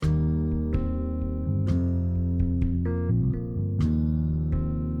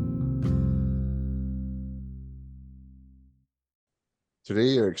Today,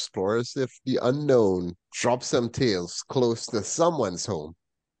 your explorers if the unknown drop some tales close to someone's home.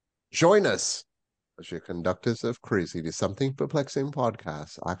 Join us as your conductors of crazy, the Something Perplexing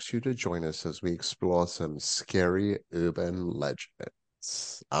podcast asks you to join us as we explore some scary urban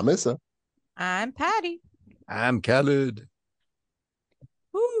legends. I'm Issa. I'm Patty. I'm Khaled.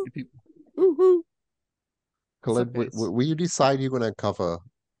 Woo. Woo-hoo. Khalid, Guys? will you decide you're going to cover?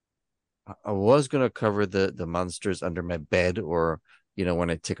 I was gonna cover the monsters under my bed, or when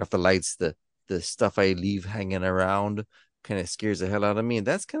I take off the lights, the stuff I leave hanging around kind of scares the hell out of me. And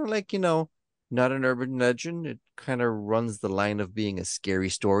that's kind of like, not an urban legend. It kind of runs the line of being a scary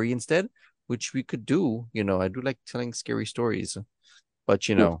story instead, which we could do. I do like telling scary stories, but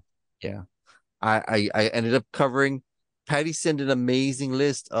yeah. I ended up covering. Patty sent an amazing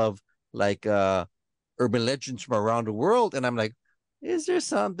list of like urban legends from around the world, and I'm like, is there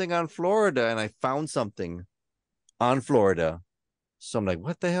something on Florida? And I found something on Florida. So I'm like,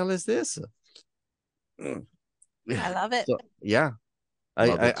 what the hell is this? I love it. So yeah,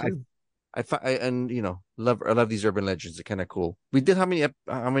 Love I it too. I love these urban legends. They're kind of cool. We did how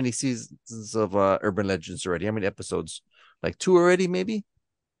many seasons of urban legends already? How many episodes? Like 2 already, maybe.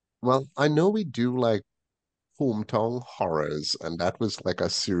 Well, I know we do like hometown horrors, and that was like a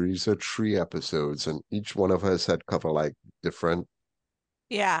series of 3 episodes, and each one of us had covered like different,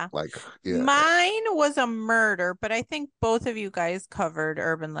 Yeah. like, yeah. Mine was a murder, but I think both of you guys covered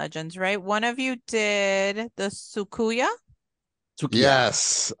urban legends, right? One of you did the Sukuya. Tukia.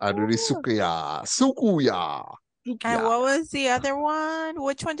 Yes, Aduri Ooh. Sukuya. And what was the other one?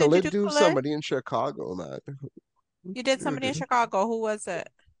 Which one did you Khalid do, do Khalid? somebody in Chicago, man. You did somebody in Chicago. Who was it?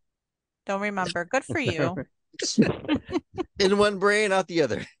 Don't remember. Good for you. In one brain, out the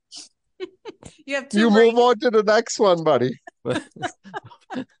other. You have 2 You brains. move on to the next one, buddy.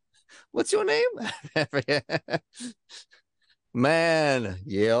 What's your name? Man,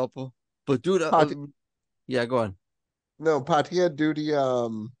 yelp. But dude, Patty, yeah, go on. no, Patty had do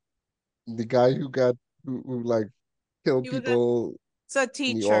the guy who like killed He was a, people so a in the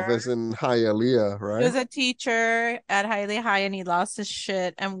teacher. office in Hialeah, He right? was a teacher at Highly High and he lost his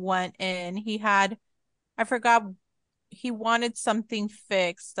shit and went in. I forgot, he wanted something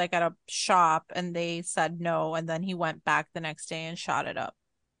fixed, like at a shop, and they said no. And then he went back the next day and shot it up.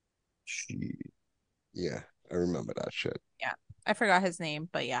 Yeah, I remember that shit. Yeah. I forgot his name,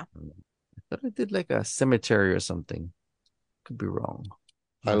 but yeah. I thought I did like a cemetery or something. Could be wrong.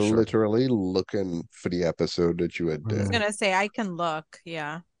 I Not sure. literally looking for the episode that you had I was did. gonna say I can look.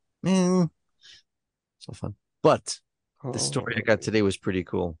 Yeah. Mm, so fun. But the story I got Oh, today was pretty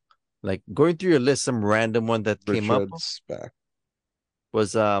cool. Like going through your list, some random one that came up Richard Speck.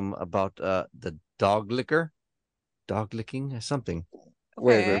 was about the dog licking or something.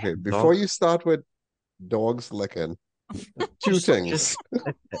 Wait, Okay. wait, wait. Before Dog. you start with dogs licking, two Just things.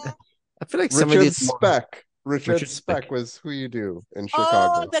 I feel like some of these more Richard Richard Speck Speck. was who you do in Oh,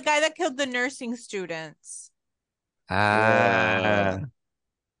 Chicago. the guy that killed the nursing students. Yeah, Ah,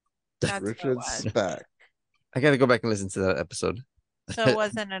 That's what it Richard was. Speck. I gotta go back and listen to that episode. So it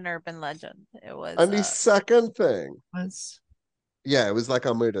wasn't an urban legend. It was And the second thing, Was yeah, it was like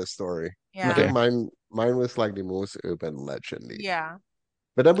a murder story. I yeah. think okay. mine was like the most urban legendy. Yeah.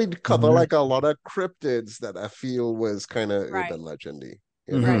 But then we'd cover Mhm. like a lot of cryptids that I feel was kind of Right. urban legendy,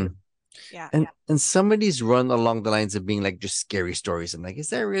 Right. Mhm. Yeah. And some of these run along the lines of being like just scary stories. I'm like, is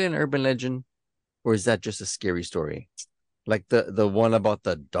that really an urban legend, or is that just a scary story? Like the one about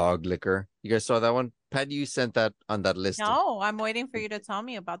the dog liquor. You guys saw that one? Pat, you sent that on that list. No, I'm waiting for you to tell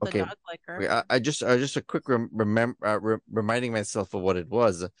me about the Okay. dog liquor. Okay, I just a quick reminding myself of what it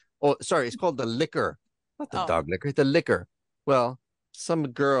was. Oh, sorry, it's called the liquor, not the Oh. dog liquor, the liquor. Well, some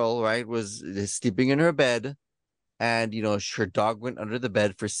girl, right, was sleeping in her bed, and her dog went under the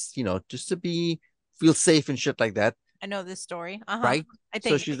bed for just to feel safe and shit like that, I know this story. Uh-huh. right? I So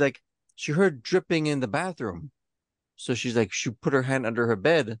think she's like, she heard dripping in the bathroom, so she's like, she put her hand under her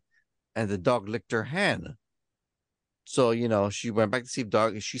bed, and the dog licked her hand. So, she went back to see if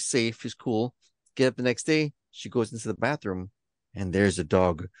dog, she's safe, she's cool. Get up the next day, she goes into the bathroom, and there's a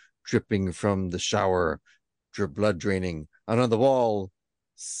dog dripping from the shower, blood draining. And on the wall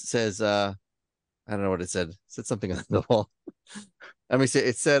says, I don't know what it said. It said something on the wall. Let me see.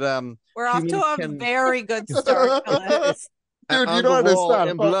 It said, we're off to humans a can, very good start, Philip. it's Dude, you on the don't wall understand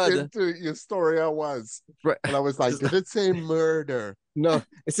in how blood. into your story I was. Right. And I was like, did it say murder? No,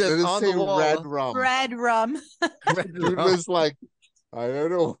 it says Did it on the say red wall. rum? Red rum. Red Dude rum. was like, I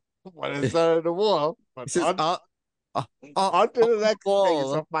don't know what is that on the wall, but It says on on to the the next phase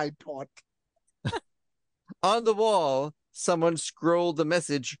wall. of my thought. On the wall, someone scrolled the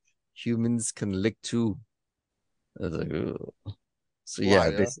message, humans can lick too. I was like, ugh. So yeah, Why,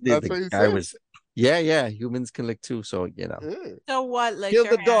 basically that's the what you guy said. was, yeah, humans can lick too. So So what licks kill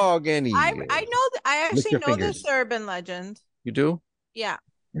your the hand? dog and he I know I lick actually your know this fingers. urban legend. You do? Yeah.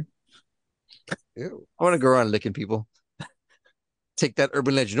 Ew. I want to go around licking people. Take that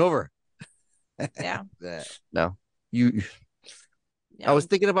urban legend over. Yeah. No, you. I Yeah. was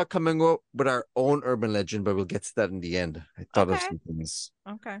thinking about coming up with our own urban legend, but we'll get to that in the end. I thought of Okay. some things.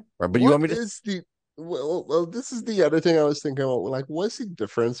 Okay. Right, but you want me to? Well, this is the other thing I was thinking about. Like, what's the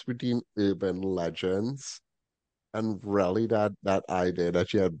difference between urban legends and really that idea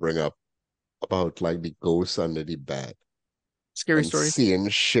that you had bring up about like the ghosts under the bed Scary and stories. seeing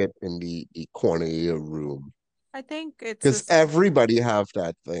shit in the corner of your room? I think it's Because a everybody have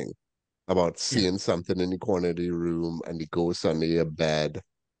that thing about Yeah. seeing something in the corner of the room and the ghost under your bed.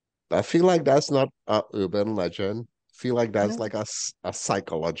 I feel like that's not a urban legend. I feel like that's like a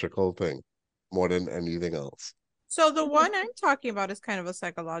psychological thing more than anything else. so the one I'm talking about is kind of a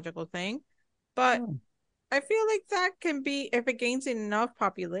psychological thing, but Oh. I feel like that can be if it gains enough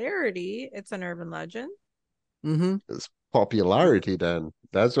popularity, it's an urban legend. Mm-hmm. It's popularity then.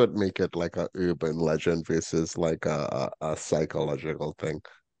 That's what make it like a urban legend versus like a psychological thing.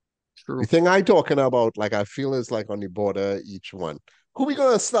 The True. thing I talking about, like I feel is like on the border each one. Who we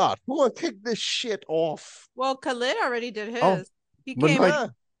gonna start? Who gonna kick this shit off? Well, Khalid already did Oh, his. He but came my Yeah.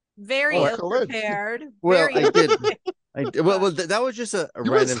 very Oh, ill Khalid. prepared. well, Very I ill did. prepared. I did. Well, that was just a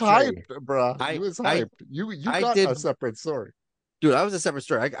You was random cherry. hyped, bruh. You I was I hyped. You I got a did, separate story. dude. I was a separate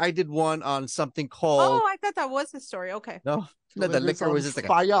story. I did one on something called Oh, I thought that was his story. Okay. no, the Khalid is liquor on was just like a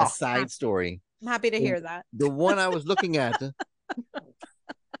fire. side story. I'm happy to The, hear that. the one I was looking at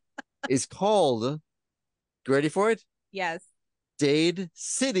is called. You ready for it? Yes. Dade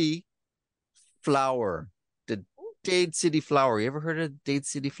City Flower. The Dade City Flower. You ever heard of Dade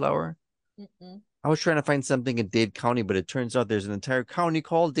City Flower? Mm-mm. I was trying to find something in Dade County, but it turns out there's an entire county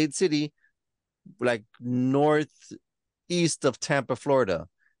called Dade City, like northeast of Tampa, Florida.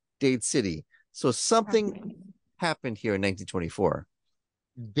 Dade City. So something happened here in 1924.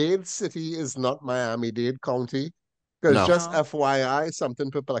 Dade City is not Miami-Dade County. Because No. just No. FYI, Something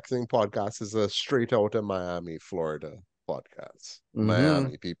Perplexing podcast is a straight out of Miami, Florida podcast. Mm-hmm.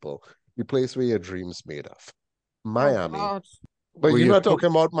 Miami people. The place where your dreams made of. Oh Miami. God. But Were you're you not talking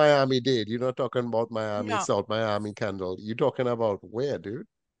about Miami-Dade. You're not talking about Miami, No. South Miami, Kendall. You're talking about where, dude?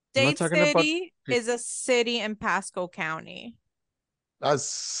 I'm not Dade talking about City is a city in Pasco County. That's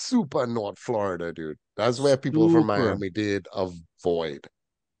super North Florida, dude. That's where people from super. Miami-Dade avoid.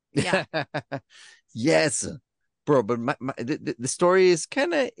 Yeah. Yes, bro. But the story is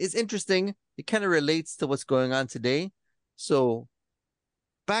kind of is interesting. It kind of relates to what's going on today. So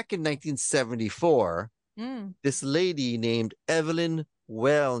back in 1974, Mm. this lady named Evelyn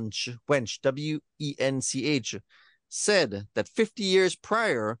Wench, Wench, said that 50 years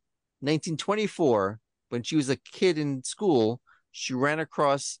prior, 1924, when she was a kid in school, she ran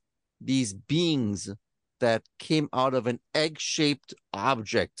across these beings that came out of an egg-shaped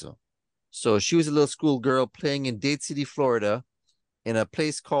object. So she was a little schoolgirl playing in Dade City, Florida, in a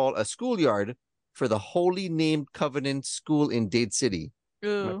place called a schoolyard for the Holy Named Covenant School in Dade City.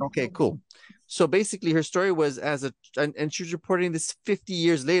 I'm like, Ooh. okay, cool. So basically, her story was and she was reporting this 50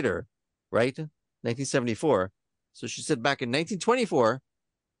 years later, right? 1974. So she said back in 1924,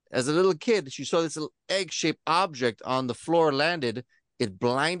 as a little kid, she saw this little egg-shaped object on the floor landed. It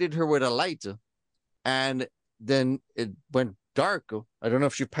blinded her with a light, and then it went dark. I don't know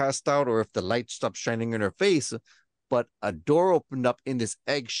if she passed out or if the light stopped shining in her face, but a door opened up in this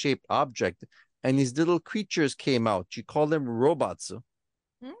egg-shaped object, and these little creatures came out. She called them robots,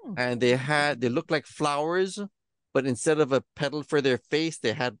 Mm. and they looked like flowers, but instead of a petal for their face,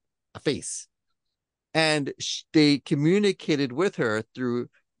 they had a face, and they communicated with her through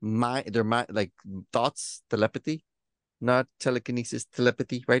their like thoughts, telepathy, not telekinesis,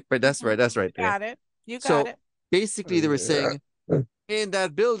 telepathy, right? Right, that's right, that's right. You got it. You got So it. basically, they were Yeah. saying in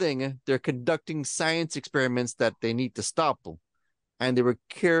that building they're conducting science experiments that they need to stop, and they were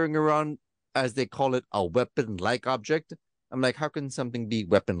carrying around, as they call it, a weapon-like object. I'm like, how can something be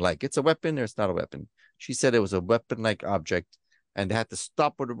weapon-like? It's a weapon or it's not a weapon. She said it was a weapon-like object, and they had to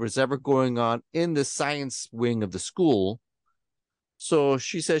stop whatever was ever going on in the science wing of the school. So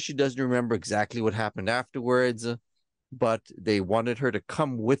she says she doesn't remember exactly what happened afterwards, but they wanted her to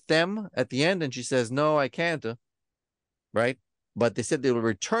come with them at the end, and she says, no, I can't, right? But they said they will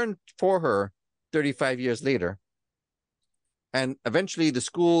return for her 35 years later. And eventually the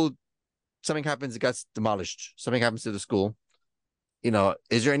school, something happens, it gets demolished. Something happens to the school.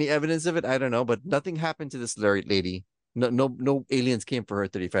 Is there any evidence of it? I don't know, but nothing happened to this lady. No aliens came for her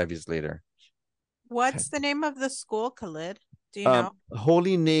 35 years later. What's the name of the school, Khalid? Do you know?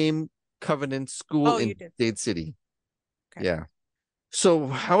 Holy Name Covenant School Oh, you in did. Dade City. Okay. Yeah.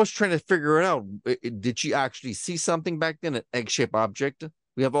 So I was trying to figure it out. Did she actually see something back then, an egg-shaped object?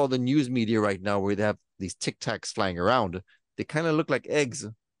 We have all the news media right now where they have these Tic Tacs flying around. They kind of look like eggs.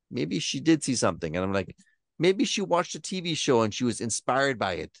 Maybe she did see something. And I'm like, maybe she watched a TV show and she was inspired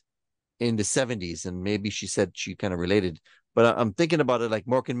by it in the 70s. And maybe she said she kind of related. But I'm thinking about it like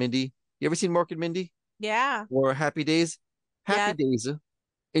Mork and Mindy. You ever seen Mork and Mindy? Yeah. Or Happy Days? Happy Yes. Days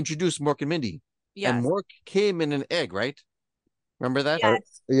introduced Mork and Mindy. And Yes. Mork came in an egg, right? Remember that?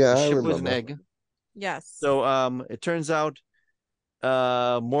 Yes. Yeah, The I ship was an remember. egg. Yes. So it turns out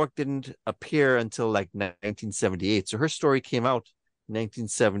Mork didn't appear until like 1978. So her story came out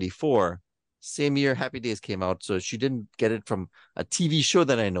 1974. Same year Happy Days came out. So she didn't get it from a TV show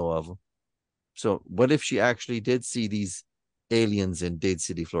that I know of. So what if she actually did see these aliens in Dade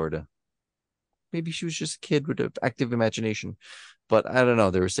City, Florida? Maybe she was just a kid with an active imagination. But I don't know.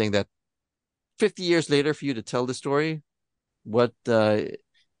 They were saying that 50 years later for you to tell the story, what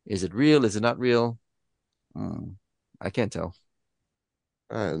is it real? Is it not real? I can't tell.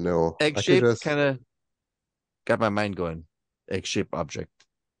 I don't know. Egg I could shape just kind of got my mind going. Egg shape object.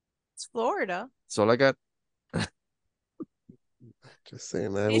 It's Florida. That's all I got.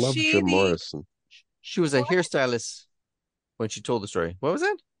 saying I Is love she Jim the Morrison. She was a what? hairstylist when she told the story. What was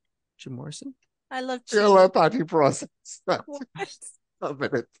that? Jim Morrison? I love Yeah, cheese. let Patty process that. What? A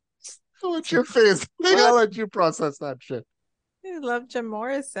minute. What's your face? I'll let you process that shit. I love Jim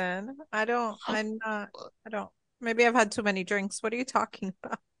Morrison. I don't. Maybe I've had too many drinks. What are you talking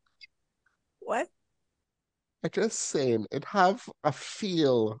about? What? I just saying it have a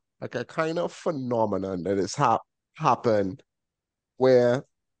feel like a kind of phenomenon that is happened where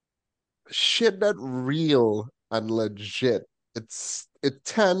shit that real and legit it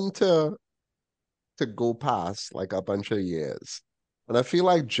tend to go past like a bunch of years. And I feel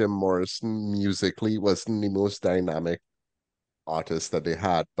like Jim Morrison musically wasn't the most dynamic artist that they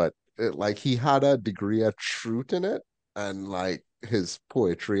had, but like he had a degree of truth in it, and like his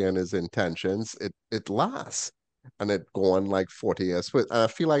poetry and his intentions, it lasts, and it go on like 40 years. But I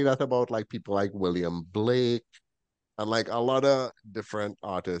feel like that about like people like William Blake and like a lot of different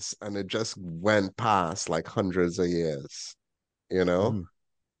artists, and it just went past like hundreds of years, you know? Mm.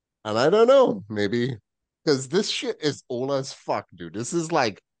 And I don't know, maybe because this shit is old as fuck, dude. This is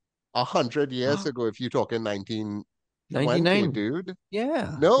like 100 years ago if you're talking 1920, 99. dude. Yeah,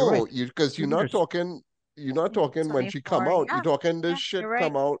 you're right. No, you because Years. you're not talking when she come 24. out. You're Yeah. talking this Yeah. shit You're right.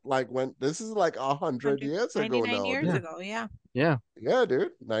 come out like when this is like 100 years ago 199 now, years Yeah, dude. ago. Yeah. yeah, Yeah,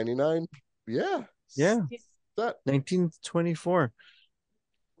 dude. 99. Yeah. yeah. Yeah. That 1924.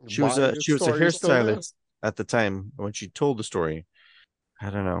 why the She was a story is still there. hairstylist at the time when she told the story. I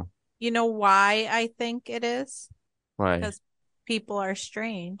don't know You know why I think it is? why. Because people are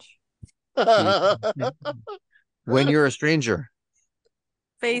strange. When you're a stranger.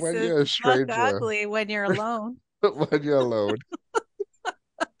 When Faces you're a look stranger, ugly when you're alone. when you're alone.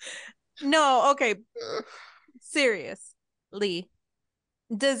 No, okay, seriously.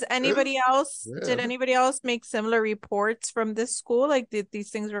 It's Did weird. anybody else make similar reports from this school? Like, did these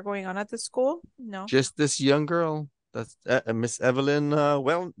things were going on at the school? No. Just this young girl. That's Miss Evelyn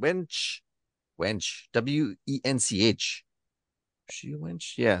Wench. Wench. She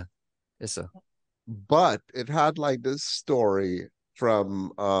Wench? Yeah. It's a But it had like this story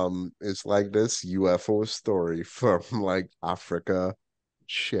from it's like this UFO story from like Africa.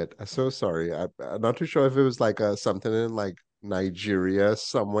 Shit, I'm so sorry. I'm not too sure if it was like something in like Nigeria,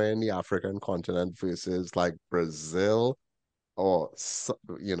 somewhere in the African continent versus like Brazil or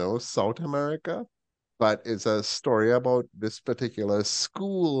South America. But it's a story about this particular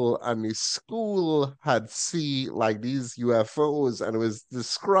school, and the school had see like these UFOs, and it was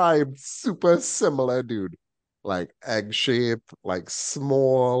described super similar, dude. Like egg shape, like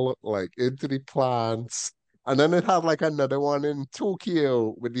small, like into the plants. And then it had like another one in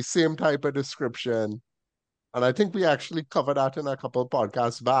Tokyo with the same type of description. And I think we actually covered that in a couple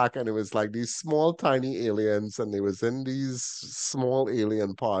podcasts back, and it was like these small, tiny aliens, and they was in these small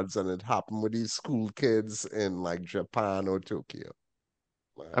alien pods, and it happened with these school kids in like Japan or Tokyo.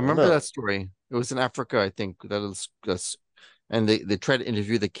 I I don't remember know. that story. It was in Africa, I think. That's and they tried to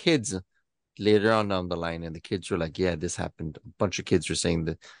interview the kids later on down the line, and the kids were like, "Yeah, this happened." A bunch of kids were saying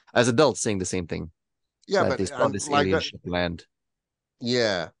that as adults saying the same thing Yeah, that but they saw and this like alien that, ship land.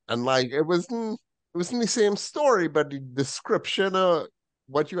 yeah, and like it wasn't the same story, but the description of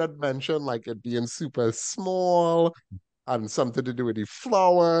what you had mentioned, like it being super small and something to do with the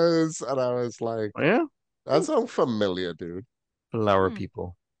flowers, and I was like, Oh, yeah, that sounds familiar, dude. flower Hmm.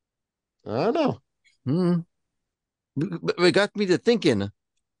 people. I don't know. Hmm. It got me to thinking,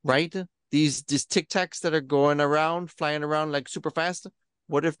 right? These Tic Tacs that are going around, flying around like super fast.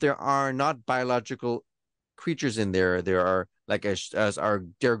 What if there are not biological creatures in there? There are, like as our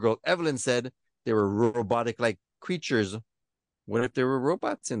dear girl Evelyn said, there were robotic like creatures. What if there were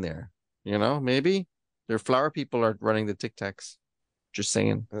robots in there? Maybe their flower people are running the Tic Tacs. Just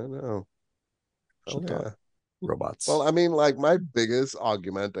saying. I don't know. Oh, yeah. Robots. Well, I mean, like my biggest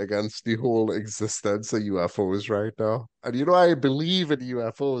argument against the whole existence of UFOs right now, and I believe in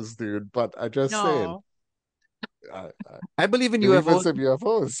UFOs, dude, but I just saying, No. I believe in believe in UFOs. some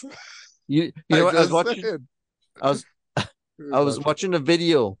UFOs. You know I what? I was just watching. saying. I was I was watching a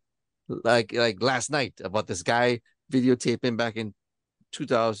video like last night about this guy videotaping back in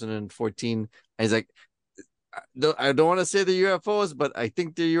 2014. And he's like, I don't want to say the UFOs, but I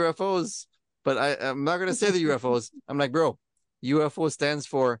think they're UFOs. But I'm not going to say the UFOs. I'm like, bro, UFO stands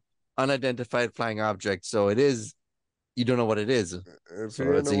for unidentified flying object. So it is, you don't know what it is. If So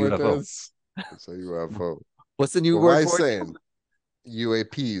you it's a know what it UFO. is, it's a UFO. What's the new What am word I for it? saying?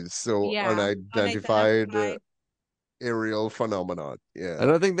 UAPs, so Yeah. unidentified aerial phenomenon. I Yeah.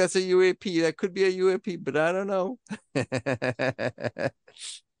 don't think that's a UAP. That could be a UAP, but I don't know.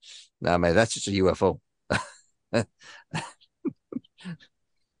 Nah, man, that's just a UFO.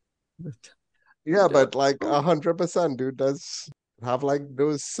 Yeah, but like 100%, dude, does have like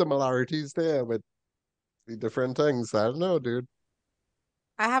those similarities there with the different things. I don't know, dude.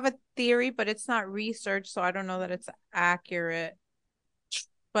 I have a theory, but it's not research, so I don't know that it's accurate.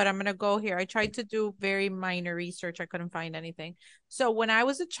 But I'm gonna go here. I tried to do very minor research. I couldn't find anything. So when I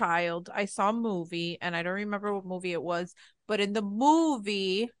was a child, I saw a movie, and I don't remember what movie it was, but in the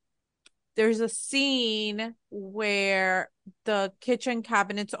movie, there's a scene where the kitchen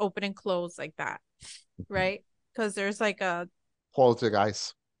cabinets open and close like that, right? Because there's like a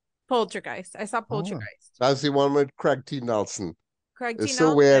Poltergeist. poltergeist. I saw Oh. poltergeist. That's the one with Craig T. Nelson. Craig It's T. so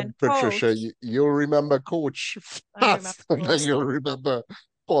Nelson, weird, Patricia. Coach. You'll remember Coach I remember faster than Coach. you'll remember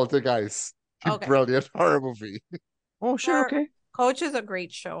Poltergeist. The Okay. brilliant horror movie. Oh, sure, okay. Coach is a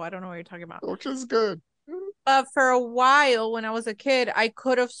great show. I don't know what you're talking about. Coach is good. But for a while, when I was a kid, I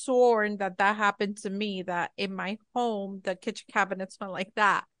could have sworn that happened to me, that in my home, the kitchen cabinet smelled like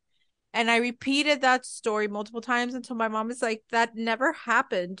that. And I repeated that story multiple times until my mom is like, that never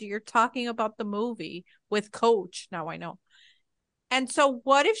happened. You're talking about the movie with Coach. Now I know. And so,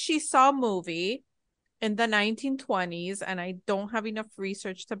 what if she saw a movie in the 1920s, and I don't have enough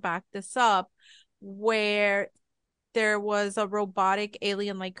research to back this up, where there was a robotic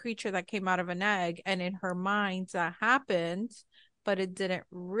alien-like creature that came out of an egg, and in her mind that happened, but it didn't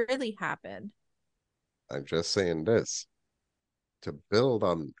really happen. I'm just saying this to build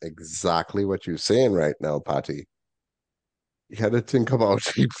on exactly what you're saying right now, Patty. You had to think about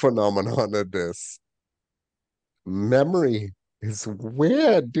the phenomenon of this. Memory is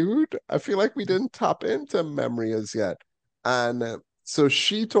weird, dude. I feel like we didn't tap into memory as yet. And so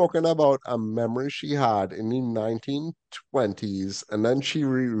she talking about a memory she had in the 1920s, and then she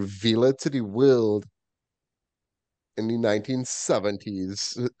revealed it to the world in the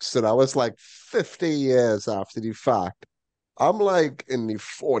 1970s. So that was like 50 years after the fact. I'm like in the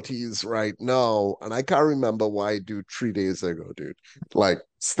 40s right now, and I can't remember what I do 3 days ago, dude. Like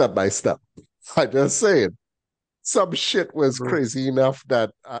step by step. I just saying, some shit was crazy enough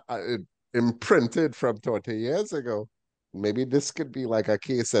that it imprinted from 20 years ago. Maybe this could be like a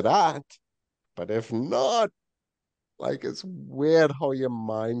case of that. But if not, like it's weird how your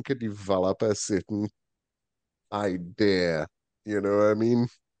mind could develop a certain idea. You know what I mean?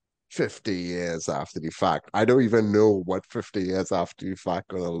 50 years after the fact. I don't even know what 50 years after the fact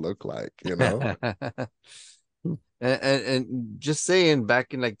gonna look like, you know? And just saying,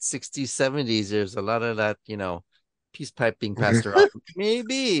 back in like 60s, 70s, there's a lot of that, peace pipe being passed around.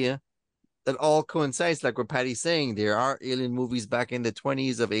 Maybe that all coincides, like what Patty's saying. There are alien movies back in the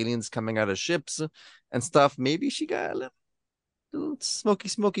 20s of aliens coming out of ships and stuff. Maybe she got a little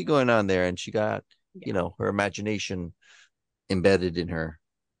smoky going on there, and she got, her imagination embedded in her,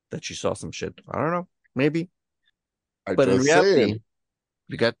 that she saw some shit. I don't know. Maybe. I But in just reality, saying.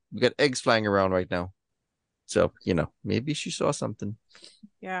 we got eggs flying around right now. So, maybe she saw something.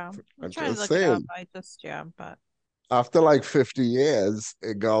 Yeah. I'm I'm trying to just look it up. saying. But After like 50 years,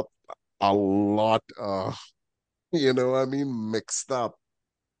 it got a lot of, mixed up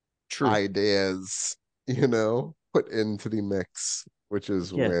True. ideas, put into the mix, which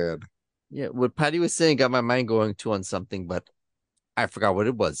is Yeah. weird. Yeah. What Patty was saying got my mind going too on something, but I forgot what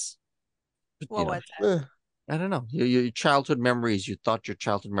it was. But, what was it? Eh, I don't know. Your childhood memories. You thought your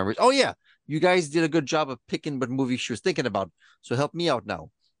childhood memories. Oh yeah, you guys did a good job of picking what movie she was thinking about. So help me out now.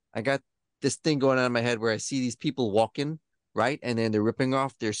 I got this thing going on in my head where I see these people walking, right? And then they're ripping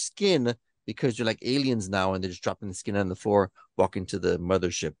off their skin because they're like aliens now, and they're just dropping the skin on the floor, walking to the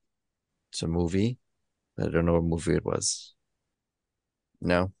mothership. It's a movie. I don't know what movie it was.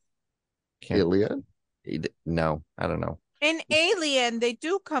 No. Can't. Alien? No, I don't know. In Alien, they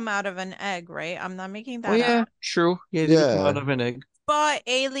do come out of an egg, right? I'm not making that Oh yeah, up. true. Yeah, they come out Yeah. of an egg. But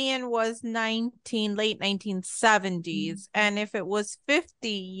Alien was late 1970s. And if it was 50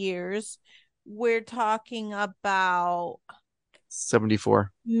 years, we're talking about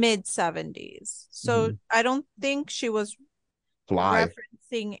 74. mid 70s. So I don't think she was Fly.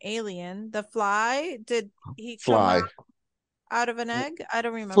 referencing Alien. The Fly, did he come Fly. out of an egg? I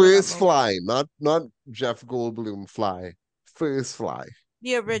don't remember. First Fly, not Jeff Goldblum Fly. First Fly.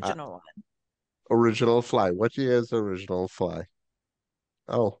 The original one. Original Fly. What year is original Fly?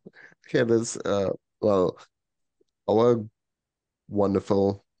 Oh, here it is. Well, our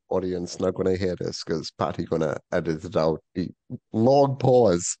wonderful audience not gonna hear this because Patty gonna edit it out. The long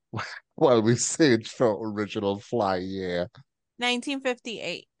pause while we search for original Fly year.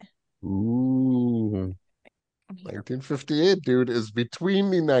 1958. Ooh. 1958, dude, is between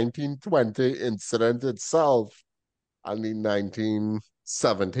the 1920 incident itself and the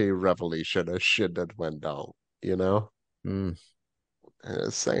 1970 revelation of shit that went down, you know? Mm.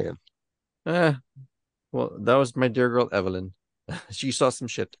 Just saying. Well, that was my dear girl Evelyn. She saw some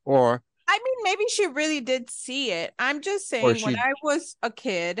shit. Or I mean, maybe she really did see it. I'm just saying, when I was a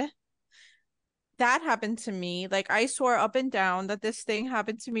kid, that happened to me. Like, I swore up and down that this thing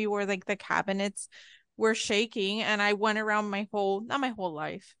happened to me where, like, the cabinets were shaking, and I went around not my whole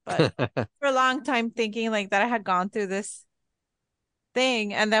life, but for a long time thinking, like, that I had gone through this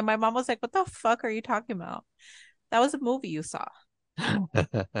thing. And then my mom was like, what the fuck are you talking about? That was a movie you saw. I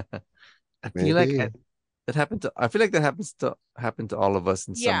feel like that happened to. I feel like that happened to all of us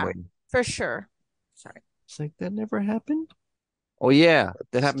in some way. For sure. Sorry. It's like that never happened. Oh yeah,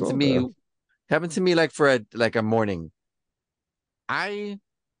 that happened to me. Happened to me like for a morning. I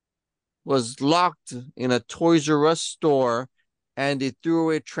was locked in a Toys R Us store, and they threw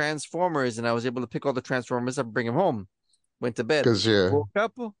away Transformers, and I was able to pick all the Transformers up and bring them home. Went to bed. Woke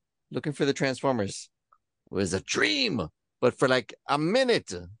up looking for the Transformers. It was a dream, but for like a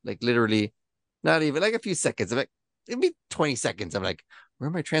minute, like literally, not even like a few seconds. I'm like, it'd be 20 seconds. I'm like, where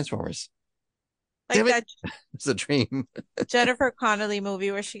are my Transformers? Like that. It's a dream. Jennifer Connelly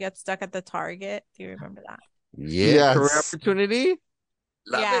movie where she gets stuck at the Target. Do you remember that? Yeah. Yes. Career opportunity.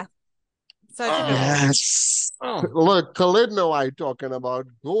 Love it. Such a good yes. Look, Khalid know I talking about.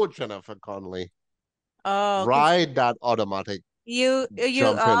 Go, Jennifer Connelly. Oh, ride that automatic. You.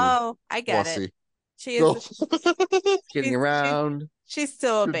 Oh, I get it. She is getting around. She's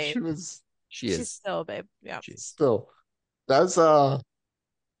still a babe. She's still a babe. Yeah. She's still. That's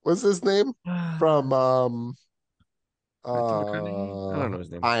what's his name from I don't know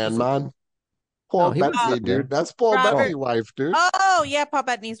his name. Iron Man. Paul Bettany, dude. That's Paul Bettany's wife, dude. Oh yeah, Paul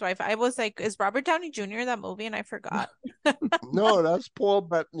Bettany's wife. I was like, is Robert Downey Jr. in that movie? And I forgot. No, that's Paul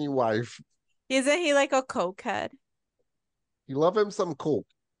Bettany's wife. Isn't he like a cokehead? You love him some coke,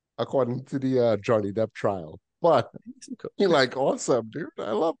 according to the Johnny Depp trial. But he like awesome, dude.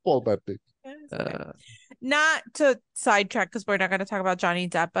 I love Paul Bettany. Not to sidetrack because we're not going to talk about Johnny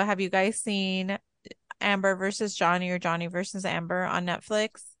Depp, but have you guys seen Amber versus Johnny or Johnny versus Amber on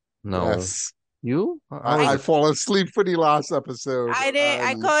Netflix? No. Yes. You? I fall asleep for the last episode. I didn't.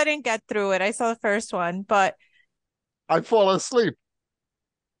 I couldn't get through it. I saw the first one, but I fall asleep.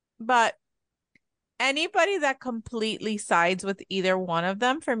 But anybody that completely sides with either one of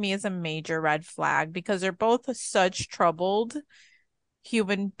them for me is a major red flag because they're both such troubled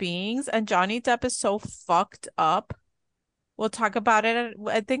human beings, and Johnny Depp is so fucked up. We'll talk about it.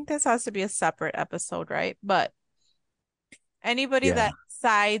 I think this has to be a separate episode, right? But anybody that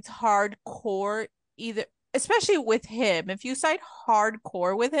sides hardcore, either, especially with him, if you side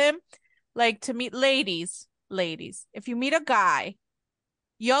hardcore with him, like to meet ladies, if you meet a guy,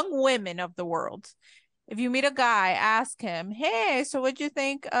 young women of the world, if you meet a guy, ask him, hey, so what'd you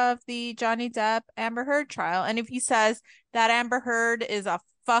think of the Johnny Depp Amber Heard trial? And if he says that Amber Heard is a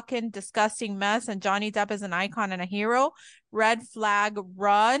fucking disgusting mess and Johnny Depp is an icon and a hero, red flag,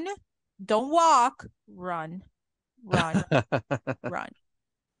 run. Don't walk, run. Run.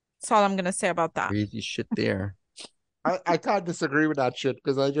 That's all I'm gonna say about that. Crazy shit there. I can't disagree with that shit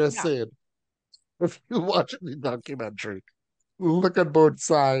because I just said, if you watch the documentary, look at both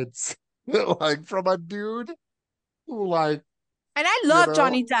sides. Like from a dude who like, and I love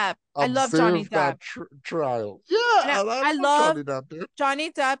Johnny Depp. I love Johnny Depp. That trial. Yeah, I love Johnny Depp, dude.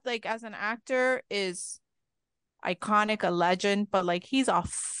 Johnny Depp, like as an actor, is iconic, a legend, but like he's a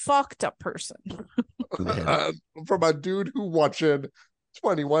fucked up person. From a dude who watching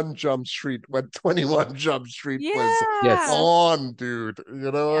 21 Jump Street when 21 Jump Street was Yes. Yeah. on, dude.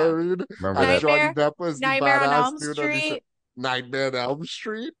 You know what I mean? Remember And that. Johnny Depp was the Nightmare on badass Elm dude on the show. Street. Nightmare on Elm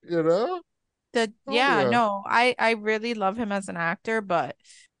Street, you know? Yeah, yeah. no, I really love him as an actor, but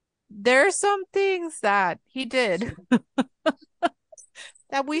there's some things that he did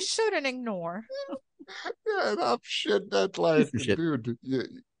that we shouldn't ignore. Yeah, enough shit that like, Piece of shit. dude, you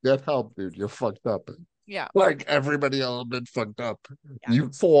get help, dude. You're fucked up. Yeah. Like everybody else been fucked up. Yeah. You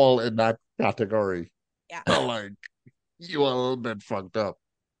fall in that category. Yeah. Like you a little bit fucked up.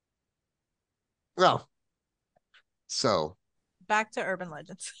 Well, so Back to urban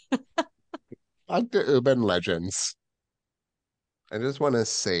legends. back to urban legends. I just want to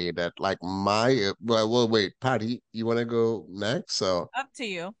say that, like, well, wait, Patty, you want to go next? So, Up to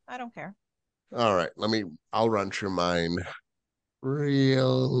you. I don't care. all right, I'll run through mine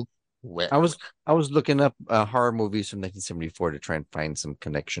real quick. I was looking up horror movies from 1974 to try and find some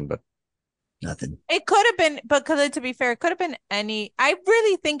connection, but nothing. It could have been, but to be fair, it could have been any. I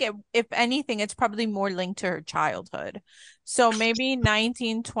really think if anything, it's probably more linked to her childhood. So maybe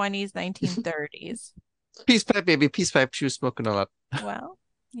 1920s, 1930s. Peace pipe, baby, peace pipe. She was smoking a lot. Well,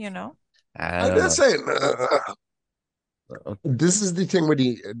 you know. I'm just saying, this is the thing with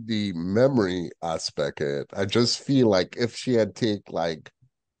the memory aspect. I just feel like if she had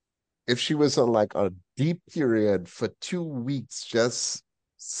if she was on like a deep period for 2 weeks just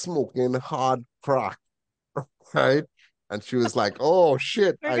smoking hard crack, right? And she was like, "Oh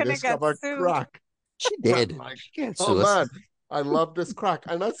shit, You're I gonna get discovered sued. crack." She did. Like, She can't oh sue us. man, I love this crack.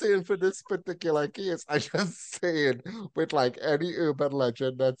 I'm not saying for this particular case. I just saying with like any urban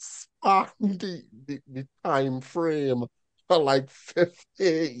legend that's sparked the time frame for like 50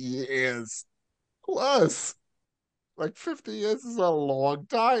 years plus. Like 50 years is a long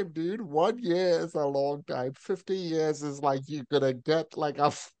time, dude. 1 year is a long time. 50 years is like you're gonna get like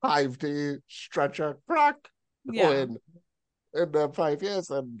a 5-day stretch of crack Yeah. in the 5 years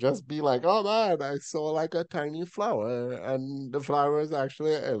and just be like, oh man, I saw like a tiny flower and the flower is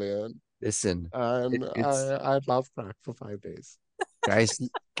actually an alien. Listen, And it's I love crack for 5 days. guys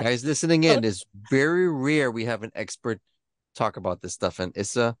listening in. It's very rare we have an expert talk about this stuff, and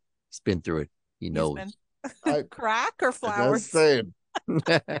Issa, he's been through it. He knows. I Crack or I flowers? just saying.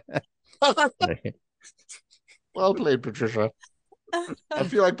 Well played, Patricia. I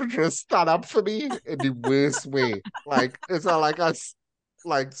feel like Patricia stood up for me in the worst way. Like it's not like us,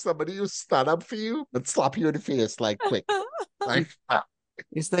 like somebody who stand up for you but slap you in the face like quick. Like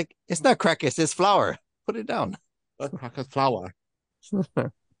It's like it's not crack, it's flour. Put it down. crack a flower.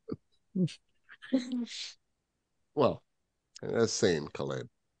 Well, I'm just saying, Colin.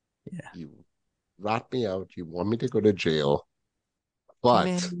 Yeah. You rat me out. You want me to go to jail, but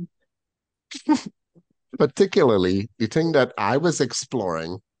Man. particularly the thing that I was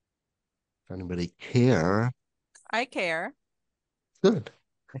exploring. If anybody care, I care. good.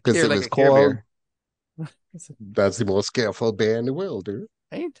 I Because care it like was a Care called, Bear. that's the most careful bear in the world, dude.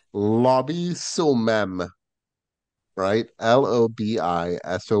 Right? Lobisomem, right?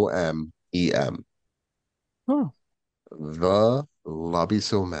 Lobisomem. Huh. The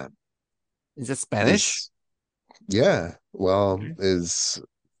Lobisomem. Is it Spanish? Yeah. Well, Okay.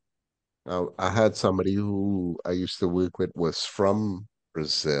 I had somebody who I used to work with was from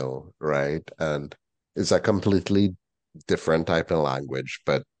Brazil, right? And it's a completely different type of language,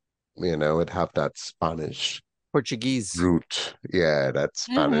 but it have that Spanish Portuguese. root. Yeah, that's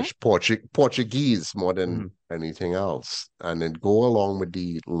Mm-hmm. Spanish. Portuguese more than Mhm. anything else. And it go along with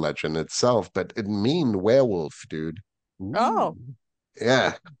the legend itself, but it mean werewolf, dude. Oh. Ooh.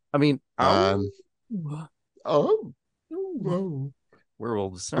 Yeah. I mean, And oh, oh, whoa.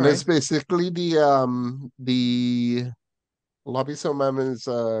 Werewolves. All and it's right. basically the Lobisomem is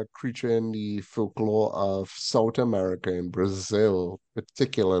a creature in the folklore of South America and Brazil,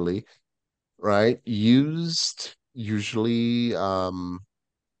 particularly, right? Used usually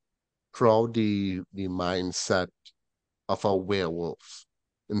throughout the mindset of a werewolf.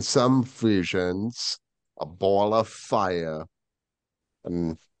 In some versions, a ball of fire,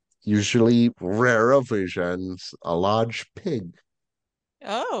 and usually rarer versions, a large pig.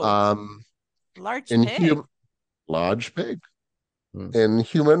 Oh. Um, Large in pig. large pig. Hmm. In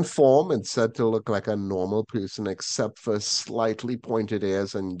human form, it's said to look like a normal person, except for slightly pointed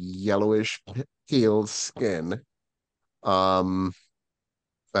ears and yellowish pale skin. Um,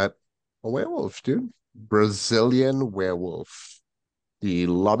 but a werewolf, dude. Brazilian werewolf, the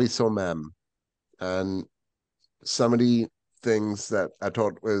Lobisomem. And somebody things that I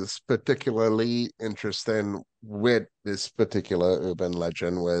thought was particularly interesting with this particular urban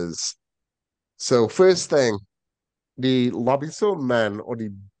legend was, so first thing, the Lobisomem or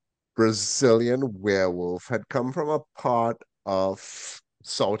the Brazilian werewolf had come from a part of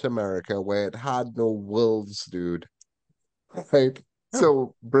South America where it had no wolves, dude. Right? Oh,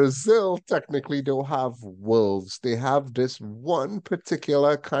 So Brazil technically don't have wolves. They have this one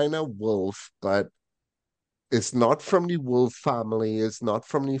particular kind of wolf, but it's not from the wolf family, it's not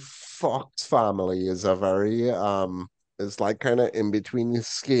from the fox family. It's a very it's like kind of in between the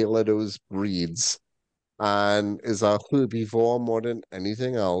scale of those breeds and is a herbivore more than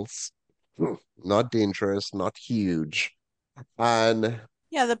anything else. Not dangerous, not huge. And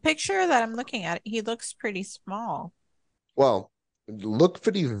Yeah, the picture that I'm looking at, he looks pretty small. well, look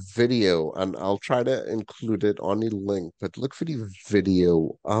for the video and I'll try to include it on the link, but look for the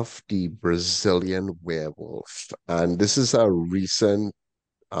video of the Brazilian werewolf. And this is a recent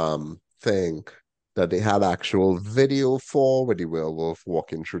thing that they had actual video for with the werewolf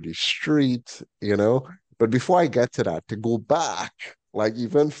walking through the street, you know. But before I get to that, to go back, like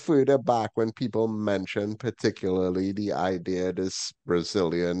even further back when people mention particularly the idea this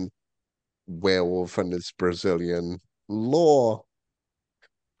Brazilian werewolf and this Brazilian law,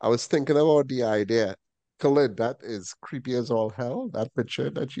 I was thinking about the idea. Khalid, that is creepy as all hell. That picture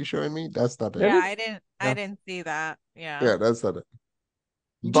that you showing me, that's not it. Yeah, that is I no. didn't see that. Yeah. Yeah, that's not it.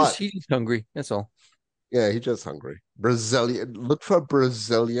 Just But he's hungry. That's all. yeah, he's just hungry. Brazilian, look for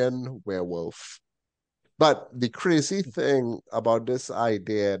Brazilian werewolf. But the crazy thing about this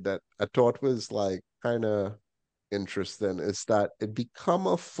idea that I thought was like kind of interesting is that it become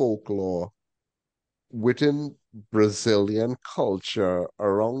a folklore within Brazilian culture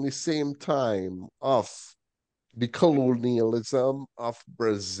around the same time of the colonialism of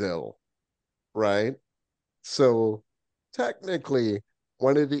Brazil, right? So technically,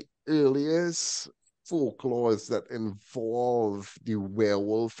 one of the earliest folklores that involve the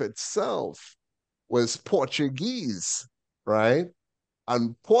werewolf itself was Portuguese, right?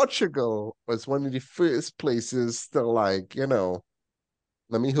 And Portugal was one of the first places to like,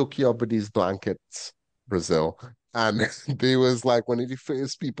 let me hook you up with these blankets, Brazil. And they was like one of the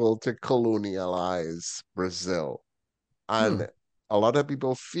first people to colonialize Brazil. Hmm. And a lot of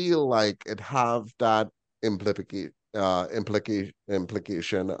people feel like it have that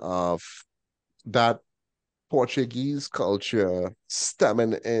implication of that Portuguese culture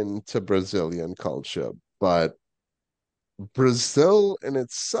stemming into Brazilian culture. But Brazil in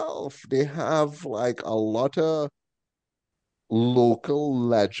itself, they have like a lot of local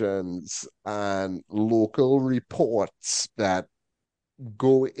legends and local reports that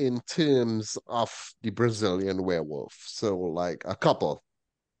go in terms of the Brazilian werewolf. So, like a couple.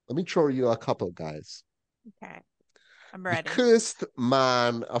 Let me throw you a couple, guys. Okay. I'm The ready. cursed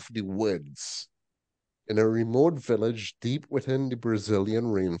man of the woods. In a remote village deep within the Brazilian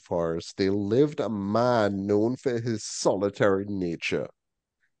rainforest, there lived a man known for his solitary nature.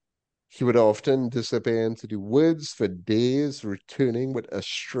 He would often disappear into the woods for days, returning with a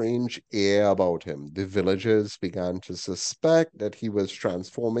strange air about him. The villagers began to suspect that he was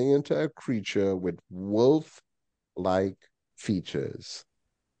transforming into a creature with wolf-like features.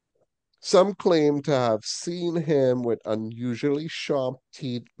 Some claim to have seen him with unusually sharp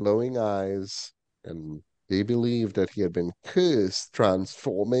teeth, glowing eyes, and they believe that he had been cursed,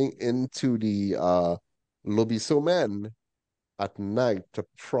 transforming into the Lobisomem at night to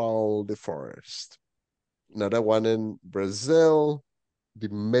prowl the forest. Another one in Brazil, the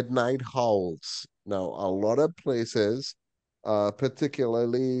midnight howls. Now, a lot of places,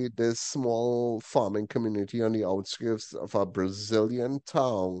 particularly this small farming community on the outskirts of a Brazilian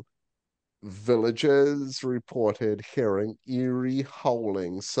town, villagers reported hearing eerie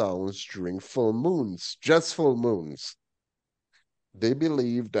howling sounds during full moons, just full moons. They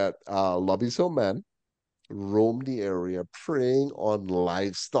believe that lobisomem roam the area, preying on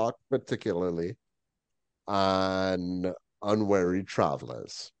livestock, particularly, and unwary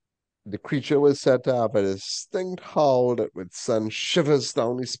travelers. The creature was said to have a distinct howl that would send shivers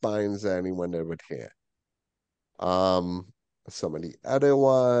down the spines of anyone that would hear. Um, some of the other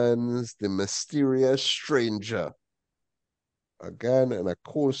ones, the mysterious stranger. Again, in a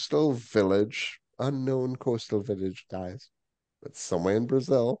coastal village, unknown coastal village, guys, but somewhere in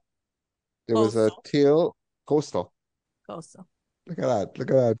Brazil, there was a Coastal. tale, coastal. Coastal. Look at that. Look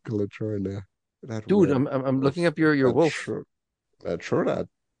at that culture in there. That Dude, web I'm looking wolf. up your That wolf. true. That true that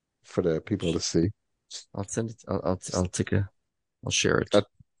for the people to see. I'll send it. I'll take a. I'll share it. Uh,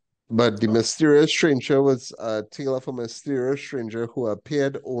 but the mysterious stranger was a tale of a mysterious stranger who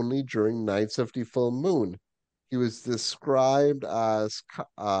appeared only during nights of the full moon. He was described as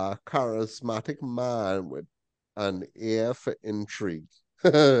a charismatic man with an ear for intrigue.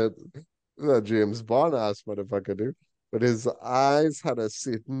 The James Bond ass motherfucker, dude. But his eyes had a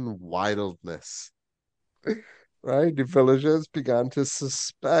certain wildness, right? The villagers began to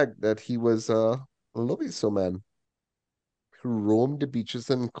suspect that he was a Lobisomem who roamed the beaches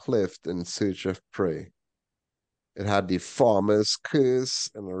and cliffs in search of prey. It had the farmer's curse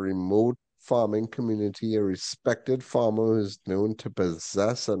in a remote farming community. A respected farmer who is known to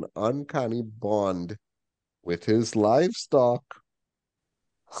possess an uncanny bond with his livestock.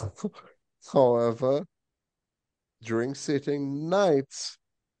 However, during certain nights,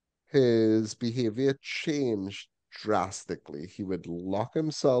 his behavior changed drastically. He would lock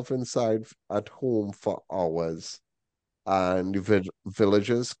himself inside at home for hours, and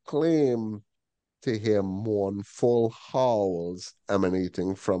villagers claim to hear mournful howls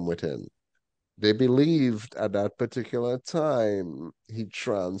emanating from within. They believed at that particular time he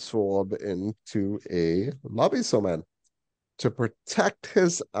transformed into a Lobisomem to protect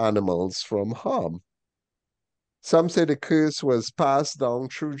his animals from harm. Some say the curse was passed down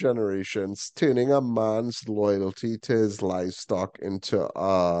through generations, turning a man's loyalty to his livestock into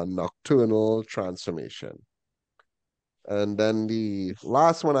a nocturnal transformation. And then the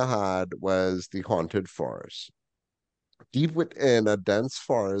last one I had was the haunted forest. Deep within a dense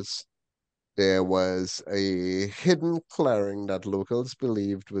forest, there was a hidden clearing that locals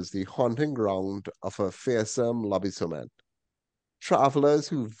believed was the haunting ground of a fearsome Lobisomem. Travelers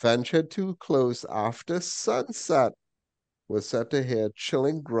who ventured too close after sunset were said to hear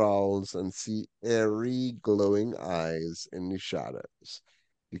chilling growls and see eerie, glowing eyes in the shadows.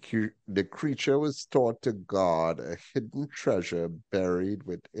 The creature was thought to guard a hidden treasure buried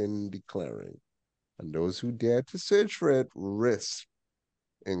within the clearing, and those who dared to search for it risked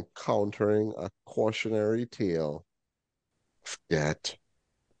encountering a cautionary tale of death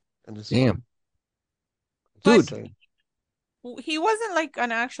and Damn, But dude. insane. he wasn't like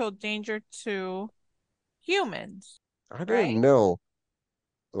an actual danger to humans, I didn't right? know.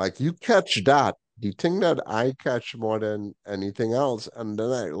 Like you catch that. The thing that I catch more than anything else, and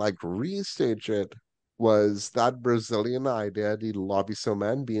then I like research it, was that Brazilian idea, the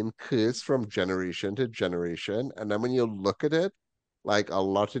Lobisomem being cursed from generation to generation. And then when you look at it, like a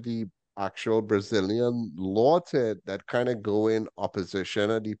lot of the actual Brazilian law to it that kind of go in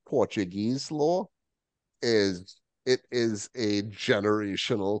opposition of the Portuguese law is it is a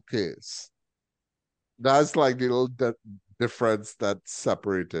generational curse. That's like the little difference that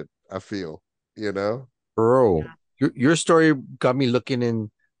separated, I feel, you know? Bro, Yeah. your story got me looking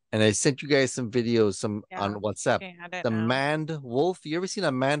in, and I sent you guys some videos, some Yeah. on WhatsApp. Looking at it The now. maned wolf. You ever seen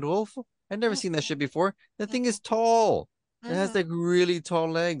a maned wolf? I've never seen that shit before. The thing is tall. It has Mm-hmm. like really tall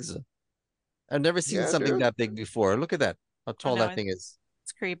legs. I've never seen Yeah, something dude. that big before. Look at that. How Oh tall no, that thing is.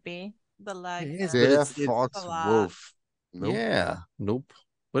 it's creepy. The It legs is, and but Bear, it's a fox, lot. wolf. Nope. yeah. Nope.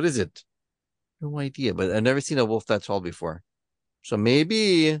 What is it? No idea. But I've never seen a wolf that tall before. So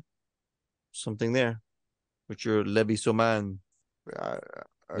maybe something there with your Lobisomem I,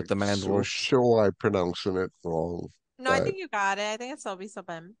 with I'm the maned so wolf. sure I'm pronouncing it wrong, No, I but think you got it. I think it's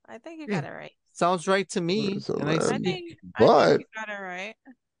Lobisomem. I think you Yeah, got it right. sounds right to me. there's a And I I man. think I think But you got it right.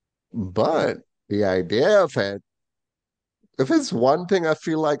 but the idea of it, if it's one thing, I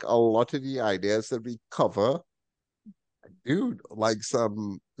feel like a lot of the ideas that we cover, dude, like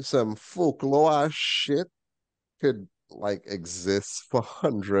some folklore shit could like exist for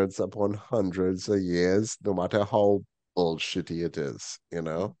hundreds upon hundreds of years, no matter how bullshitty it is, you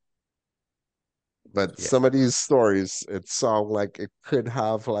know? But yeah. some of these stories, it sound like it could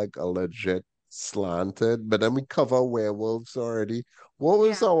have like a legit slanted, but then we cover werewolves already. What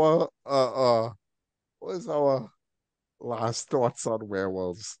was Yeah. what was our last thoughts on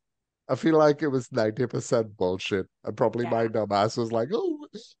werewolves? I feel like it was 90% bullshit. And probably Yeah. my dumbass was like, oh,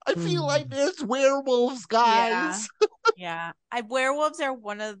 I feel like Hmm. there's werewolves, Yeah. guys. Yeah.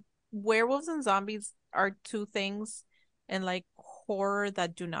 Werewolves and zombies are two things in like horror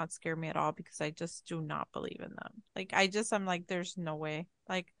that do not scare me at all because I just do not believe in them. I'm like, there's no way.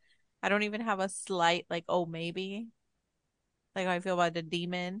 Like I don't even have a slight like, oh maybe. Like how I feel about the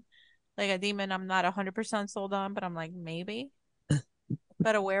demon. Like a demon I'm not 100% sold on, but I'm like, maybe.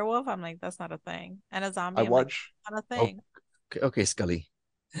 But a werewolf, I'm like, that's not a thing. And a I zombie, I'm like, watch. not a Okay, thing. okay, Scully.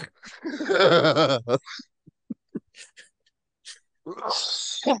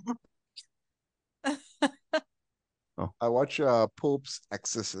 Oh, I watch Pope's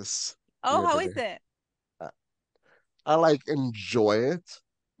Exorcist the Oh, how other is day. it? I, I like enjoy it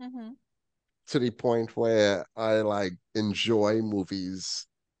Mm-hmm. to the point where I like enjoy movies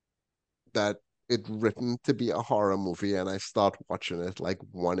that it written to be a horror movie, and I start watching it like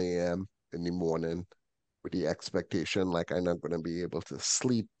 1 a.m. in the morning with the expectation like I'm not gonna be able to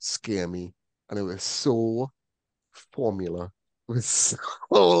sleep, scare me. And it was so formula. It was so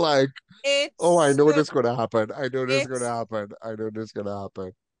like, oh, I It's know this is gonna happen. I know this is gonna it's happen. I know this is gonna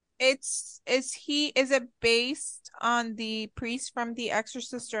happen. is it based on the priest from The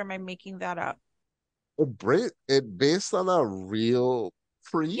Exorcist, or am I making that up? It based on a real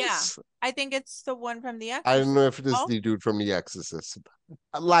Yeah, priest. I think it's the one from The I don't Exorcist. know if it is Oh, the dude from The Exorcist.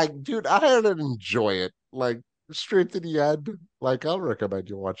 Like, dude, I had to enjoy it. Like, straight to the end. Like, I'll recommend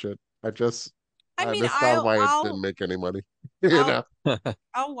you watch it. I I mean, understand why it didn't make any money. You I'll know?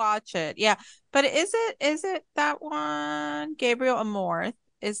 I'll watch it. Yeah, but is it that one? Gabriel Amorth.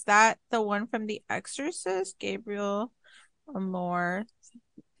 Is that the one from The Exorcist? Gabriel Amorth,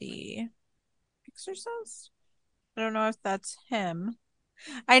 The Exorcist? I don't know if that's him.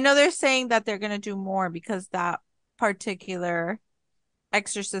 I know they're saying that they're gonna do more because that particular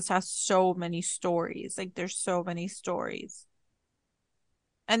Exorcist has so many stories. Like there's so many stories.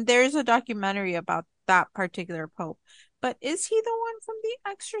 And there's a documentary about that particular Pope. But is he the one from The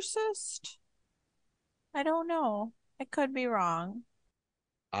Exorcist? I don't know. I could be wrong.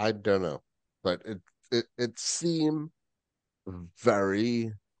 I don't know. But it seemed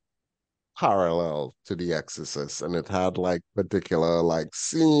very parallel to The Exorcist, and it had like particular like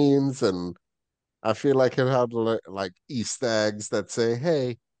scenes, and I feel like it had like Easter eggs that say,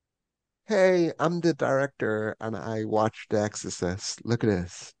 hey, I'm the director and I watched The Exorcist. Look at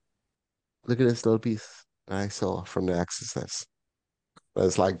this. Look at this little piece that I saw from The Exorcist. I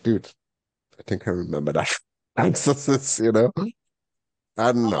was like, dude, I think I remember that Exorcist, you know?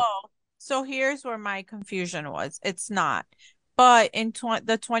 I don't know. Oh, so here's where my confusion was. It's not. But in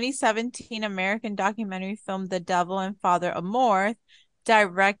the 2017 American documentary film The Devil and Father Amorth,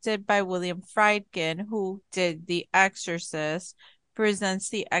 directed by William Friedkin, who did The Exorcist, presents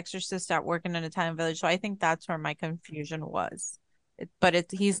the exorcist at work in an Italian village. So I think that's where my confusion was.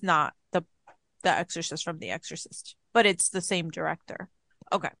 He's not the exorcist from The Exorcist, but it's the same director.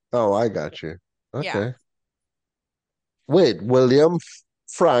 Okay. Oh, I got you. Yeah. Okay. Wait, William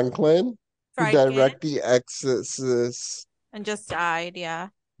Franklin, who Friedkin direct The Exorcist, and just died. Yeah.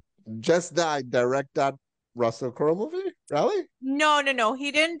 just died, direct that Russell Crowe movie? Really? No, no, no.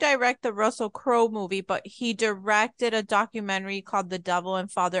 He didn't direct the Russell Crowe movie, but he directed a documentary called The Devil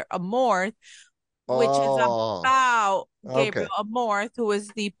and Father Amorth, which is Oh, about okay. Gabriel Amorth, who is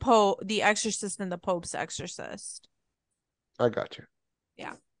the Pope, the exorcist and the Pope's exorcist. I got you.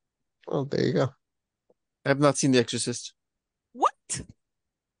 Yeah. Well, there you go. I have not seen The Exorcist. What?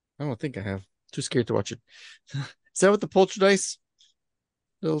 I don't think I have. Too scared to watch it. Is that with the poltergeist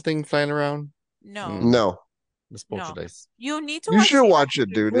little thing flying around? No. No. This No. poltergeist. You need to You watch should The watch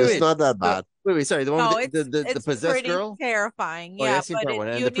it, dude. It's Wait, not that no, bad. wait, sorry. The one No, with the it's possessed pretty girl? terrifying. Oh, yeah, Yeah, I've seen but part one.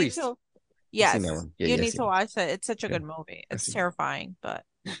 And you the need priest. to I've seen yes, that one. Yeah, you yeah, I've need seen to it. watch it. It's such a Yeah, good movie. I've It's seen it. terrifying, but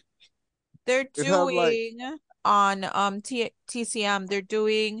they're It had like doing on TCM, they're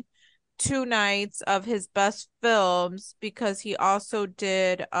doing 2 nights of his best films because he also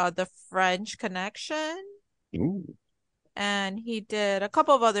did The French Connection, Ooh. and he did a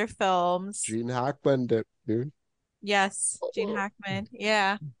couple of other films. Gene Hackman did, dude. Yes, Gene Oh, Hackman.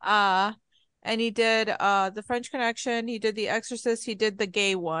 Yeah. And he did The French Connection, he did The Exorcist, he did the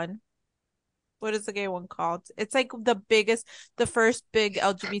gay one. What is the gay one called? It's like the first big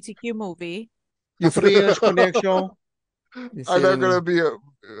LGBTQ movie. The French Connection. I'm not gonna be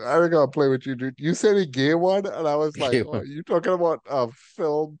I'm not gonna play with you, dude. You said a gay one, and I was like, Gay oh, one. you talking about a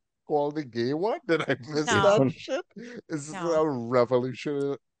film called The Gay One? Did I miss Gay that No, one. shit? Is this no. a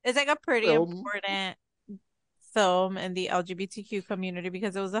revolutionary It's like a pretty film? important film in the LGBTQ community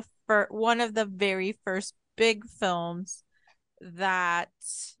because it was one of the very first big films that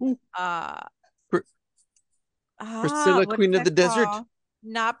Ooh. uh Pr- Priscilla, what is Queen of that the Desert. called?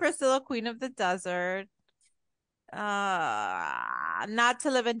 Not Priscilla, Queen of the Desert. Not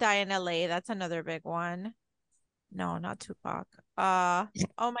To Live and Die in LA. That's another big one. No, not Tupac. Oh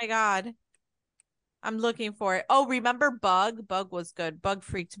my God. I'm looking for it. Oh, remember Bug? Bug was good. Bug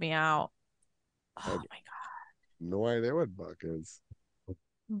freaked me out. I Oh have my God. no idea what Buck is.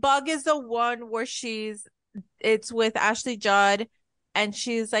 Bug is the one where it's with Ashley Judd and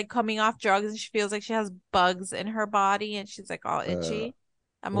she's like coming off drugs and she feels like she has bugs in her body and she's like all Uh, itchy.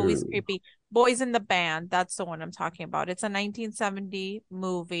 That movie's ooh. creepy. Boys in the Band, that's the one I'm talking about. It's a 1970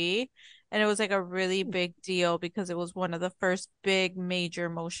 movie and it was like a really big deal because it was one of the first big major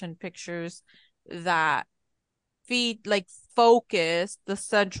motion pictures that focused the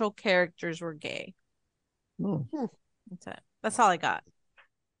central characters were gay. Oh. That's it. That's all I got.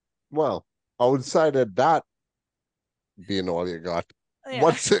 Well, outside of that being all you got, Yeah.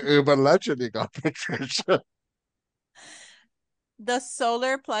 what's the urban legend you got, Patricia? The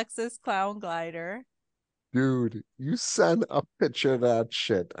solar plexus clown glider. Dude, you send a picture of that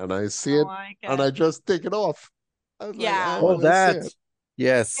shit and I see it Like and I just take it off. I was like, I Yeah. Oh, want to see that. it.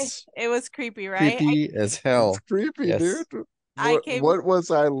 Yes. It was creepy, right? Creepy as It's hell. creepy, Yes. dude. I came What was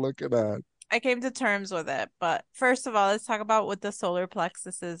I looking at? I came to terms with it. But first of all, let's talk about what the solar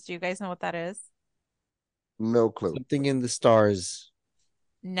plexus is. Do you guys know what that is? No clue. Something in the stars.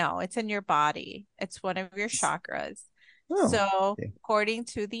 No, it's in your body. It's one of your chakras. Oh, So, okay. according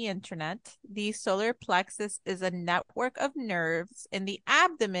to the internet, the solar plexus is a network of nerves in the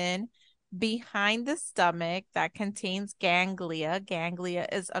abdomen behind the stomach that contains ganglia. Ganglia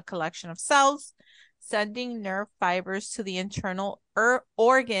is a collection of cells sending nerve fibers to the internal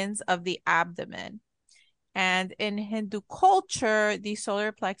organs of the abdomen. And in Hindu culture, the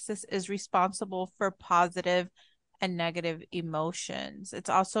solar plexus is responsible for positive and negative emotions. It's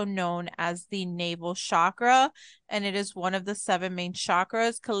also known as the navel chakra, and it is one of the 7 main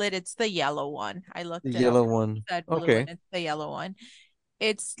chakras. Khalid, it's the yellow one. I The looked it up. yellow one. It said blue, Okay. and it's the yellow one.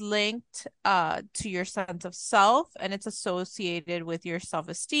 It's linked to your sense of self, and it's associated with your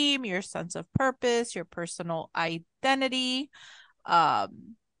self-esteem, your sense of purpose, your personal identity,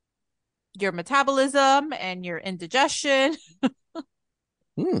 your metabolism, and your indigestion.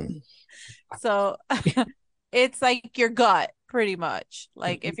 So it's like your gut, pretty much.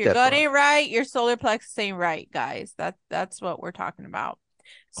 Like if your That gut part. ain't right, your solar plexus ain't right, guys. That's what we're talking about.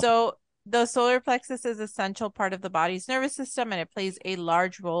 So the solar plexus is an essential part of the body's nervous system, and it plays a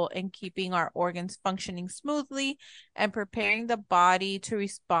large role in keeping our organs functioning smoothly and preparing the body to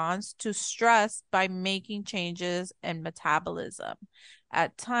respond to stress by making changes in metabolism.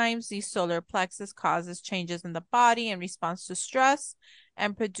 At times, the solar plexus causes changes in the body in response to stress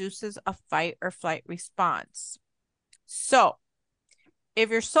and produces a fight or flight response. So, if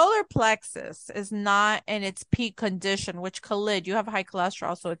your solar plexus is not in its peak condition, which Khalid, you have high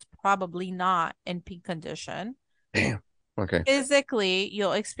cholesterol, so it's probably not in peak condition. Damn. Okay. Physically,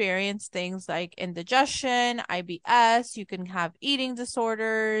 you'll experience things like indigestion, IBS. You can have eating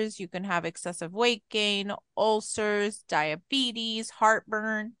disorders. You can have excessive weight gain, ulcers, diabetes,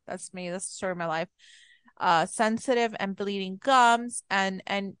 heartburn. That's me. That's the story of my life. Sensitive and bleeding gums, and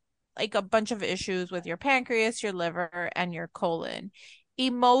like a bunch of issues with your pancreas, your liver, and your colon.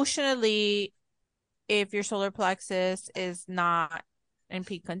 Emotionally, if your solar plexus is not in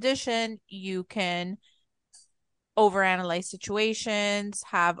peak condition, you can overanalyze situations,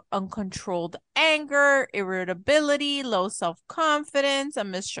 have uncontrolled anger, irritability, low self-confidence, a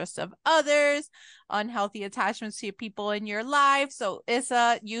mistrust of others, unhealthy attachments to people in your life. So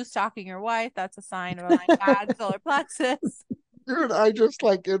Issa, you stalking your wife, that's a sign of a bad solar plexus. Dude, I just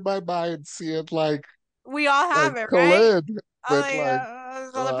like in my mind see it like We all have it, right? Khalid Oh, with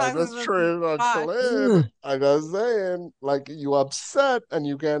like solar I plexus just is trained on fucked. Khalid. I just saying, like you upset and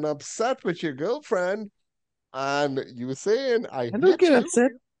you getting upset with your girlfriend and you saying, I I don't hate get you.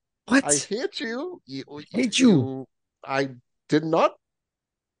 upset. What? I hate you. Hate you. I did not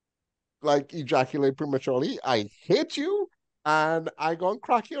like ejaculate prematurely. I hate you, and I gonna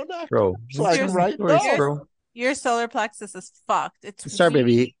crack your neck. Bro, It's this is like Your, my right stories, now. bro. your solar plexus is fucked. It's Sorry, weak.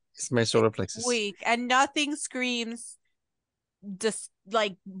 baby. It's my solar plexus. Weak, and nothing screams just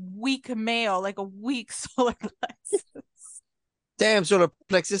like weak male, like a weak solar plexus. Damn, solar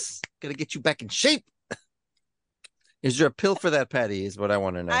plexus. Gotta get you back in shape. Is there a pill for that, Patty? Is what I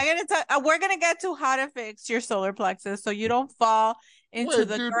want to know. We're gonna get to how to fix your solar plexus so you don't fall into Wait,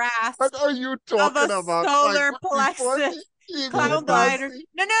 the dude, grasp what are you of talking a about? Like solar before he plexus even clown does glider.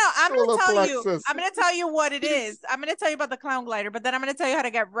 the No, I'm gonna solar tell you. plexus, I'm gonna tell you what it he's is. I'm gonna tell you about the clown glider, but then I'm gonna tell you how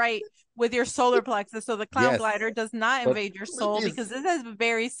to get right with your solar plexus so the clown Yes, glider does not but invade your soul, please. because this is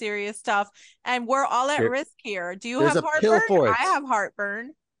very serious stuff and we're all at There- risk here. Do you there's have a pill heartburn? for it. I have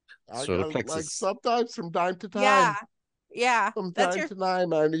heartburn. Solar Like plexus. sometimes from time to Yeah. time, Yeah. from That's time your to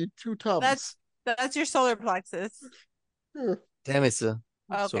time, I need 2 tubs. that's your solar plexus. Damn, it's a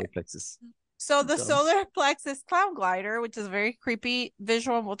Okay. solar plexus. So the Dumb. solar plexus clown glider, which is a very creepy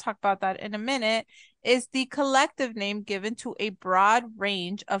visual, and we'll talk about that in a minute, is the collective name given to a broad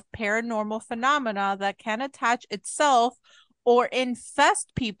range of paranormal phenomena that can attach itself or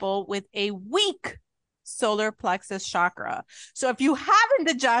infest people with a weak solar plexus chakra. So if you have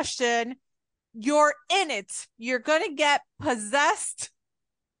indigestion, you're in it. You're going to get possessed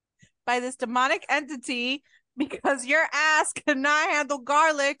by this demonic entity because your ass cannot handle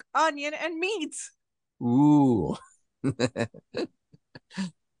garlic, onion, and meat. Ooh.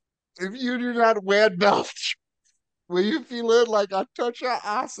 If you do not wear belt, Were you feeling like a touch of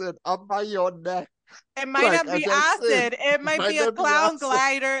acid up by your neck? It might Like not I be just said, acid. It might be a not be clown acid.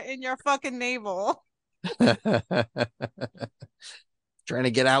 glider in your fucking navel. Trying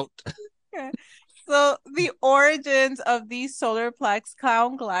to get out. So the origins of the solar plex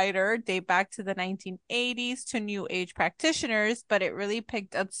clown glider date back to the 1980s to New Age practitioners, but it really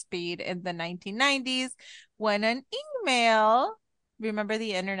picked up speed in the 1990s when an email, remember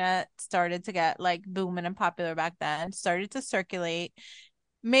the internet started to get like booming and popular back then, started to circulate,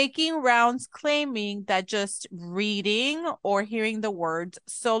 making rounds claiming that just reading or hearing the words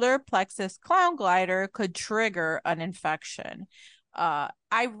solar plexus clown glider could trigger an infection.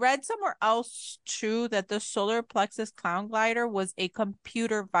 I read somewhere else too that the solar plexus clown glider was a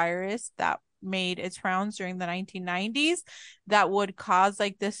computer virus that made its rounds during the 1990s that would cause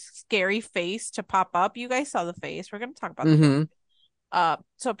like this scary face to pop up. You guys saw the face. We're going to talk about the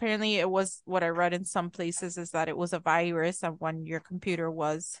so apparently it was, what I read in some places is that it was a virus, and when your computer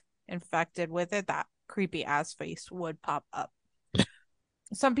was infected with it, that creepy ass face would pop up.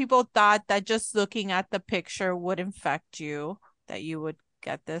 Some people thought that just looking at the picture would infect you, that you would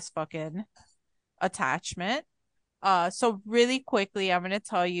get this fucking attachment. So really quickly, I'm going to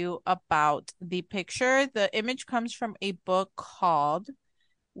tell you about the picture. The image comes from a book called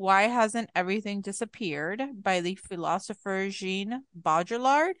Why Hasn't Everything Disappeared by the philosopher Jean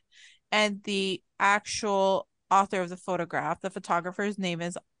Baudrillard, and the actual author of the photograph, the photographer's name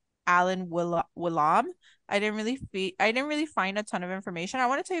is Alan Willam. I didn't really find a ton of information. I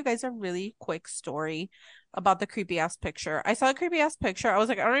want to tell you guys a really quick story about the creepy ass picture. I saw a creepy ass picture. I was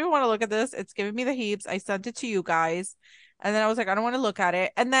like, I don't even want to look at this. It's giving me the heaps. I sent it to you guys. And then I was like, I don't want to look at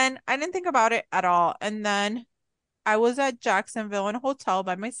it. And then I didn't think about it at all. And then I was at Jacksonville in a hotel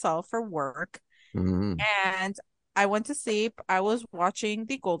by myself for work, and I went to sleep. I was watching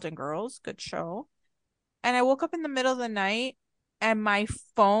The Golden Girls, good show. And I woke up in the middle of the night, and my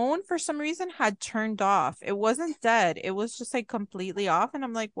phone, for some reason, had turned off. It wasn't dead. It was just like completely off. And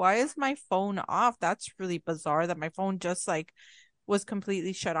I'm like, why is my phone off? That's really bizarre that my phone just like was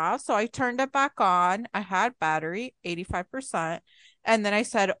completely shut off. So I turned it back on. I had battery, 85%. And then I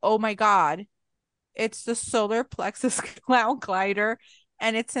said, oh my God, it's the solar plexus clown glider,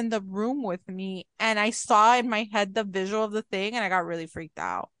 and it's in the room with me. And I saw in my head the visual of the thing, and I got really freaked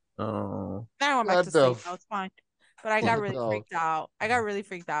out. Oh. Then I went back to sleep. That was fine. But I got really freaked out. I got really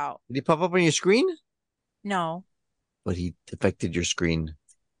freaked out. Did he pop up on your screen? No. But he affected your screen.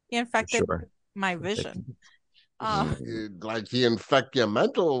 He infected my vision. Like he infect your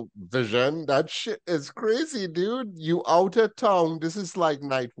mental vision. That shit is crazy, dude. You out of town. This is like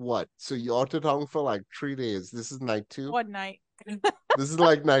night what? So you out of town for like 3 days. This is night 2? One night. This is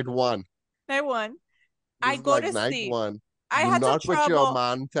like night 1. Night 1. This I is go like to night sleep. 1. I You had some not with your trouble.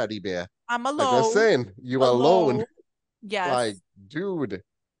 man teddy bear. I'm alone. Like I was saying, you alone. Yes. Like, dude.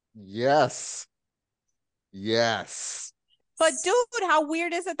 Yes. Yes. But dude, how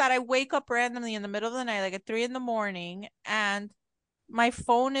weird is it that I wake up randomly in the middle of the night, like at 3 a.m, and my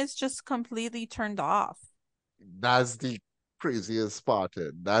phone is just completely turned off? That's the craziest part.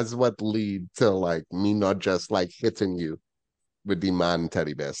 That's what lead to like me not just like hitting you with the man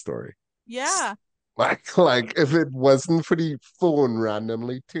teddy bear story. Yeah. Like if it wasn't for the phone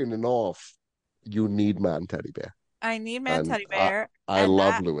randomly turning off, you need man teddy bear. I need man teddy I, bear. I and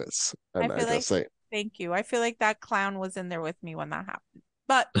love that, Lewis. And I I feel like, just say, thank you. I feel like that clown was in there with me when that happened.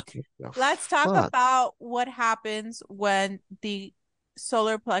 But let's talk fuck. about what happens when the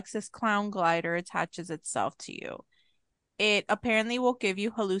solar plexus clown glider attaches itself to you. It apparently will give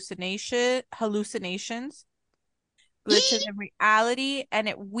you hallucinations, glitches in reality, and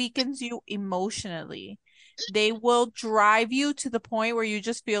it weakens you emotionally. They will drive you to the point where you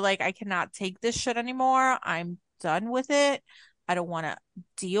just feel like, I cannot take this shit anymore. I'm done with it. I don't want to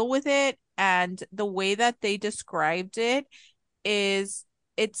deal with it. And the way that they described it is,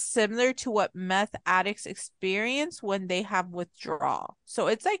 it's similar to what meth addicts experience when they have withdrawal. So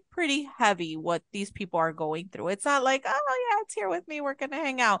it's like pretty heavy what these people are going through. It's not like, oh yeah, it's here with me, we're gonna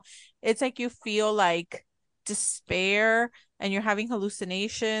hang out. It's like you feel like despair and you're having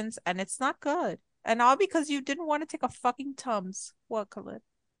hallucinations, and it's not good. And all because you didn't want to take a fucking Tums. What, Khalid?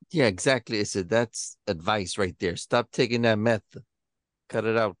 Yeah, exactly. So that's advice right there. Stop taking that meth. Cut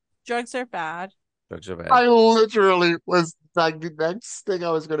it out. Drugs are bad. Drugs are bad. I literally was like, the next thing I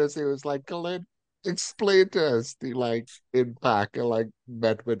was gonna say was like, Colin, explain to us the like impact and like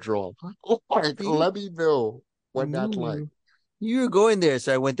med withdrawal. Like, let me know what that like. You were going there,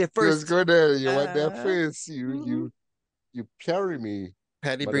 so I went there You was first. good there. You went there first. You carry me.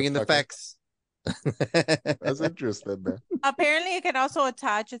 Patty, bring in the facts. That's interesting, man. Apparently, it can also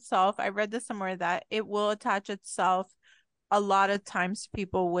attach itself. I read this somewhere that it will attach itself a lot of times to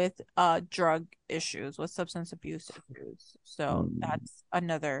people with drug issues, with substance abuse issues. So that's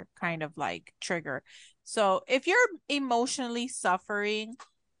another kind of like trigger. So if you're emotionally suffering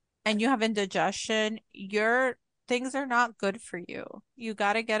and you have indigestion, your things are not good for you. You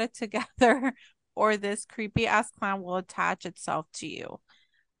got to get it together or this creepy ass clown will attach itself to you.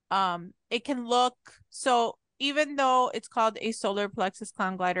 It can look so, even though it's called a solar plexus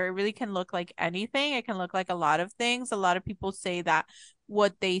clown glider, it really can look like anything. It can look like a lot of things. A lot of people say that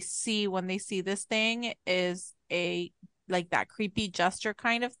what they see when they see this thing is a like that creepy jester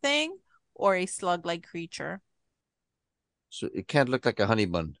kind of thing or a slug-like creature. So it can't look like a honey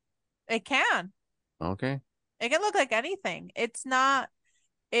bun. It can. Okay. It can look like anything. It's not,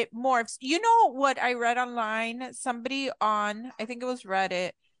 it morphs. You know what I read online? Somebody on, I think it was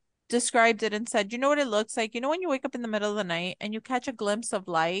Reddit, described it and said, you know what it looks like? You know when you wake up in the middle of the night and you catch a glimpse of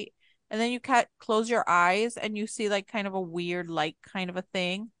light and then you close your eyes and you see like kind of a weird light kind of a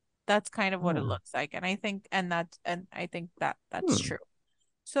thing? That's kind of what it looks like. And I think that's true.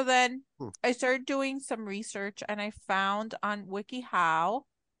 So then I started doing some research and I found on wikiHow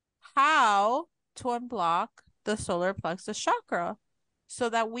how to unblock the solar plexus chakra so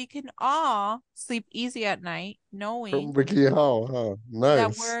that we can all sleep easy at night knowing From wikiHow, huh? that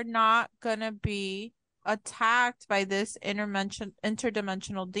Nice. we're not gonna be attacked by this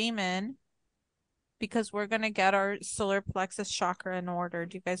interdimensional demon because we're gonna get our solar plexus chakra in order.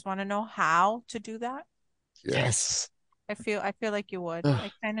 Do you guys want to know how to do that? Yes. I feel like you would.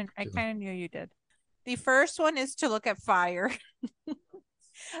 I kind of knew you did. The first one is to look at fire.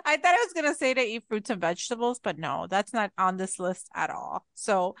 I thought I was gonna say to eat fruits and vegetables, but no, that's not on this list at all.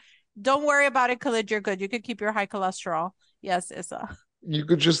 So don't worry about it, Khalid. You're good. You could keep your high cholesterol. Yes, Issa. You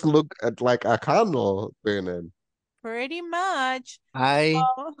could just look at like a candle burning. Pretty much. I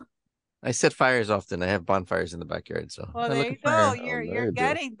Well, set fires often. I have bonfires in the backyard, so I there look you at go. fire. You're there you do.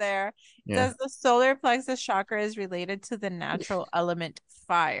 getting there. Yeah. Does the solar plexus chakra is related to the natural element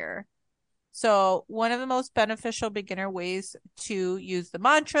fire? So one of the most beneficial beginner ways to use the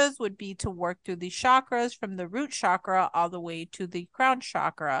mantras would be to work through the chakras from the root chakra all the way to the crown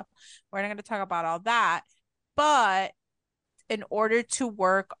chakra. We're not going to talk about all that, but in order to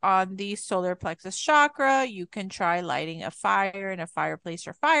work on the solar plexus chakra, you can try lighting a fire in a fireplace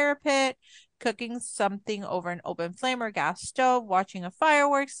or fire pit, cooking something over an open flame or gas stove, watching a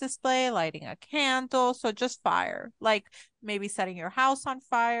fireworks display, lighting a candle. So just fire, like maybe setting your house on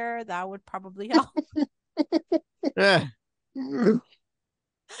fire. That would probably help. Yeah.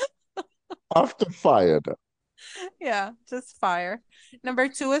 After fire, though. Yeah, just fire. Number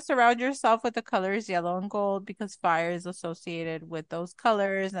 2 is surround yourself with the colors yellow and gold because fire is associated with those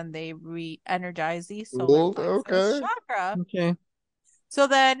colors and they re-energize the solar Gold, plexus okay. chakra. Okay. So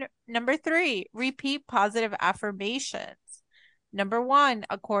then number 3, repeat positive affirmations. Number 1,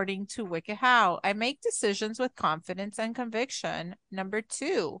 according to wikiHow, I make decisions with confidence and conviction. Number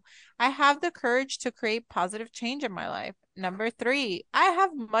 2, I have the courage to create positive change in my life. Number 3, I have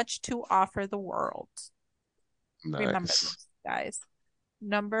much to offer the world. Remember Nice. this, guys.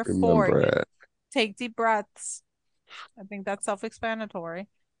 Number 4, Remember it. take deep breaths. I think that's self-explanatory.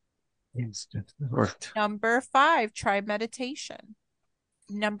 Yes, that worked. Number 5, try meditation.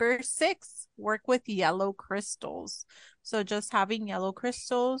 Number 6, work with yellow crystals. So just having yellow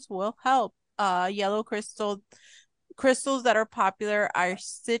crystals will help. Yellow crystals that are popular are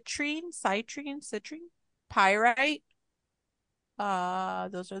citrine, pyrite.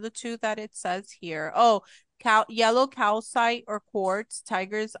 Those are the 2 that it says here. Oh, yellow calcite or quartz,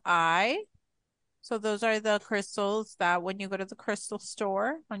 tiger's eye. So those are the crystals that when you go to the crystal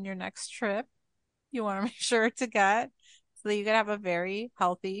store on your next trip, you want to make sure to get so that you can have a very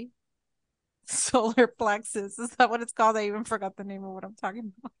healthy solar plexus. Is that what it's called? I even forgot the name of what I'm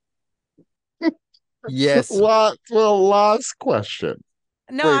talking about. Yes. Last question.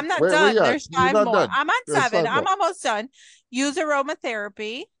 No, Wait, I'm not where done. you at? There's You're 5 not more. done. I'm on There's 7. 5 I'm more. almost done. Use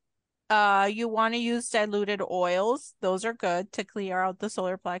aromatherapy. You want to use diluted oils. Those are good to clear out the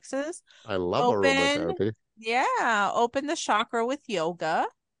solar plexus. I love aromatherapy. Open the chakra with yoga.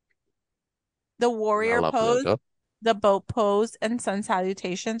 The I warrior love pose, yoga. the boat pose, and sun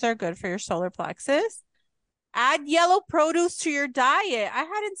salutations are good for your solar plexus. Add yellow produce to your diet. I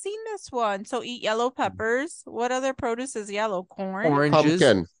hadn't seen this one. So eat yellow peppers. What other produce is yellow? Corn? Oranges.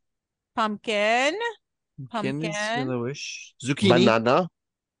 Pumpkin. Pumpkin. Is yellowish. Zucchini. Banana.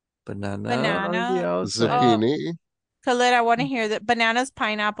 Banana. Banana. On the outside. Zucchini. Khalid, I want to hear that bananas,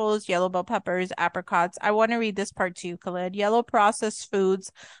 pineapples, yellow bell peppers, apricots. I want to read this part too, Khalid. Yellow processed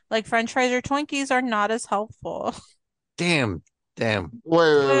foods like French fries or Twinkies are not as helpful. Damn.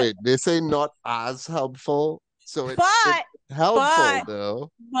 Wait. They say not as helpful. So it's But, helpful but,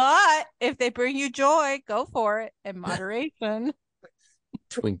 though. but if they bring you joy, go for it in moderation.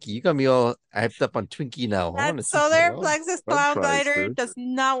 Twinkie. You got me all hyped up on Twinkie now. I want That to see I some. solar love plexus French clown fries, glider dude. does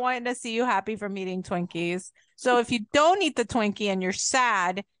not want to see you happy from eating Twinkies. So if you don't eat the Twinkie and you're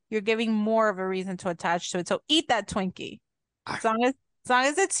sad, you're giving more of a reason to attach to it. So eat that Twinkie. As long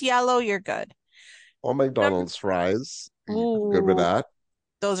as it's yellow, you're good. Or McDonald's fries. You good with Ooh, that?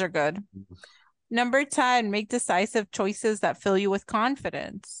 those are good. Number 10, make decisive choices that fill you with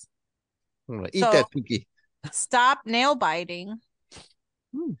confidence. I'm gonna eat So that Twinkie. stop nail biting.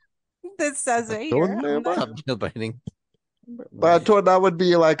 This says it here. Don't nail bite. Stop nail biting. But I thought that would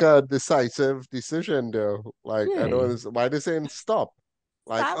be like a decisive decision, though. Like, I Yeah. don't. Why they saying stop?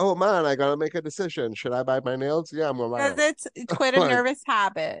 Like, Stop. oh man, I gotta make a decision. Should I bite my nails? Yeah, I'm gonna bite Because them. it's quite a Like, nervous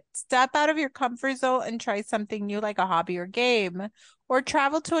habit. Step out of your comfort zone and try something new, like a hobby or game, or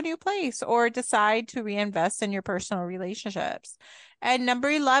travel to a new place, or decide to reinvest in your personal relationships. And number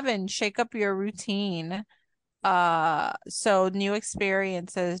 11, shake up your routine. So new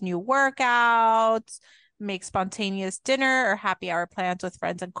experiences, new workouts, make spontaneous dinner or happy hour plans with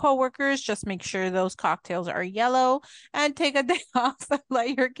friends and coworkers. Just make sure those cocktails are yellow and take a day off and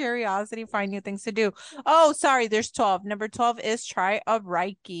let your curiosity find new things to do. Oh, sorry, there's 12. Number 12 is try a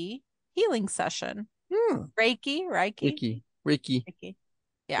Reiki healing session. Reiki. Ricky.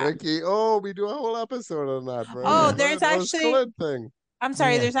 Yeah. Ricky, oh, we do a whole episode on that, right? Oh, Yeah. there's That was actually, Colin thing. I'm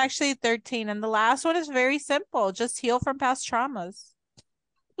sorry, Yeah. there's actually 13. And the last one is very simple. Just heal from past traumas.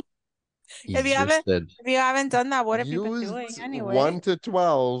 If you Easier haven't said. if you haven't done that, what have you been Used doing anyway? 1 to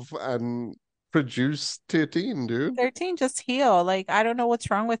 12 and produced 13, dude. 13, just heal. Like, I don't know what's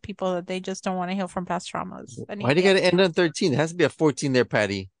wrong with people that they just don't want to heal from past traumas. Why do you gotta end on 13? It has to be a 14 there,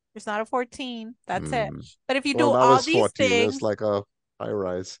 Patty. There's not a 14. That's it. Mm. But if you Well, do that all was these 14. It's things, like a high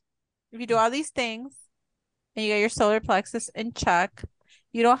rise. if you do all these things and you get your solar plexus in check,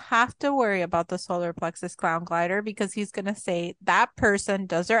 you don't have to worry about the solar plexus clown glider because he's going to say that person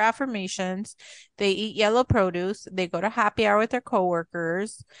does their affirmations, they eat yellow produce, they go to happy hour with their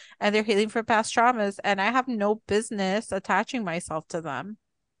coworkers, and they're healing from past traumas. And I have no business attaching myself to them.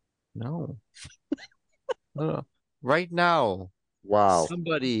 No. No. Right now, Wow.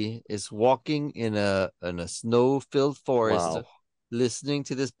 somebody is walking in a snow-filled forest Wow. listening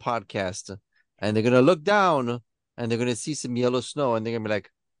to this podcast, and they're gonna look down and they're gonna see some yellow snow, and they're gonna be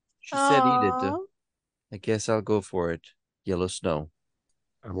like, she said eat it. Aw. I guess I'll go for it. Yellow snow.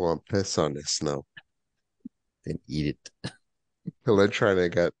 I want piss on this snow. Then eat it. Khalid trying to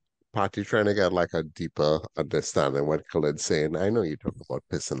get Patty trying to get like a deeper understanding what Khalid's saying. I know you talk about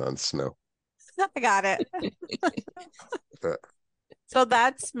pissing on snow. I got it. But So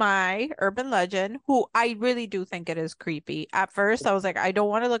that's my urban legend, who I really do think it is creepy. At first, I was like, I don't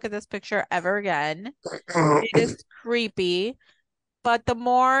want to look at this picture ever again. It is creepy. But the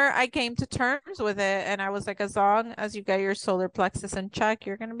more I came to terms with it, and I was like, as long as you get your solar plexus in check,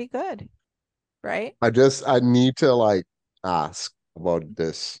 you're gonna be good. Right? I need to like ask about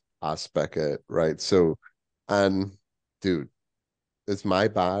this aspect of it, right? So, and dude, it's my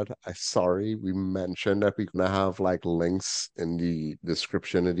bad. I sorry. We mentioned that we're gonna have like links in the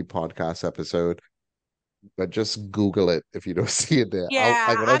description of the podcast episode, but just Google it if you don't see it there. Yeah,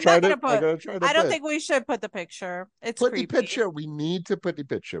 I'm gonna I'm try not to gonna I'm put, gonna try to I don't put think we should put the picture. It's put the creepy. picture. We need to put the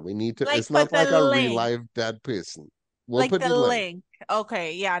picture. We need to. Like, It's not put the like a real link. life dead person. We'll Like put the the link. link.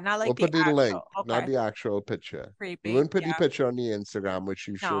 Okay, yeah, not We'll like the put the link, actual. not Okay, the actual picture. We creepy. won't put the Yeah, picture on the Instagram, which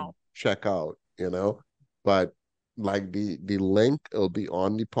you should no. check out, you know. But like the link will be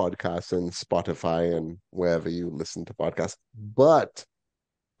on the podcast and Spotify and wherever you listen to podcasts. But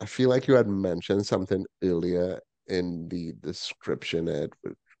I feel like you had mentioned something earlier in the description, Ed,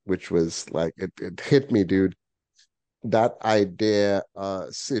 which was like it hit me, dude. That idea,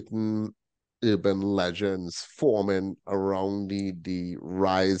 certain urban legends forming around the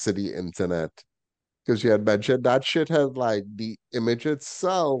rise of the internet. Because you had mentioned that shit had like the image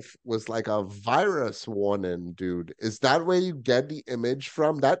itself was like a virus warning, dude. Is that where you get the image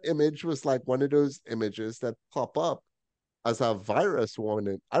from? That image was like one of those images that pop up as a virus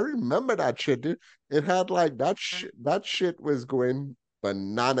warning. I remember that shit, dude. It had like that shit was going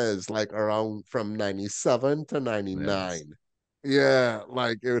bananas like around from 97 to Yes. 99. Yeah,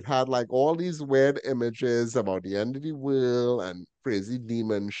 like it had like all these weird images about the end of the world and crazy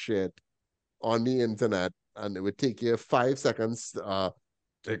demon shit on the internet, and it would take you 5 seconds.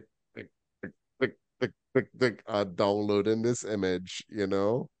 Tick, tick, tick, tick, tick. downloading this image,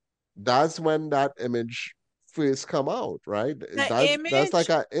 that's when that image first come out, right? The That's like image,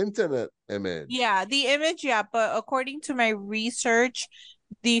 an internet image. yeah, the image, yeah, but according to my research,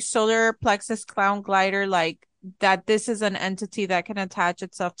 the solar plexus clown glider, like that, this is an entity that can attach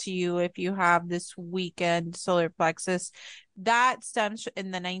itself to you if you have this weakened solar plexus. That stems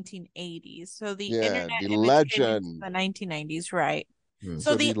in the 1980s. So the Yeah, internet the image came into legend. the 1990s, right? Hmm.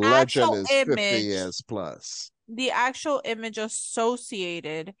 So So the legend is 50 years plus. the actual image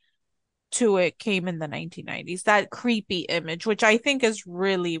associated to it came in the 1990s. That creepy image, which I think is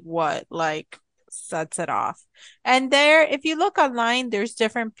really what like sets it off. And there, if you look online, there's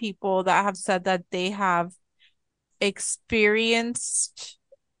different people that have said that they experienced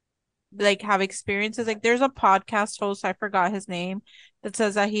have experiences. Like there's a podcast host, I forgot his name, that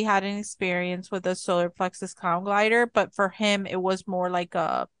says that he had an experience with a solar plexus clown glider, but for him it was more like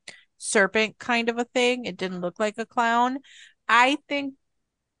a serpent kind of a thing. It didn't look like a clown. I think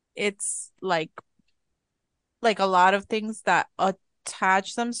it's like a lot of things that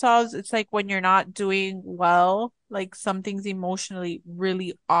attach themselves. It's like when you're not doing well, like something's emotionally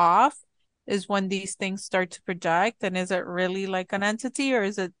really off, is when these things start to project. And is it really like an entity or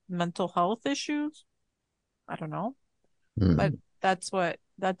is it mental health issues? I don't know. But Hmm. that's what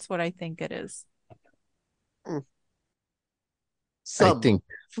I think it is. Mm. I Some think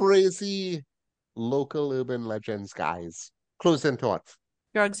crazy local urban legends, guys. Closing thoughts.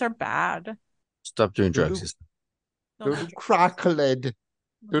 Drugs are bad. stop doing Don't drugs. do, Don't don't do do drugs. crack, led. Don't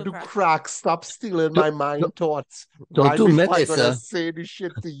Don't do do crack. crack. Stop stealing Don't, my mind don't, thoughts. don't Right do before I'm gonna Melissa. say this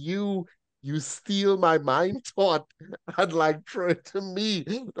shit to you, you steal my mind thought and like throw it to me.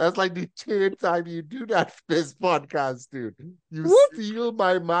 That's like the third time you do that for this podcast, dude. You Whoop. steal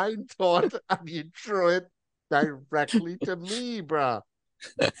my mind thought and you throw it directly to me, bruh.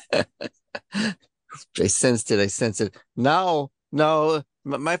 I sensed it. I sensed it. Now, no,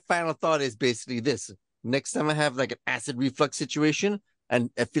 my final thought is basically this. Next time I have like an acid reflux situation and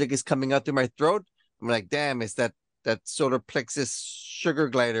I feel like it's coming out through my throat, I'm like, damn, it's that solar plexus sugar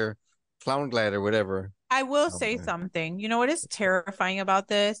glider, clown glider, whatever. I will Oh, say man. something. You know what is terrifying about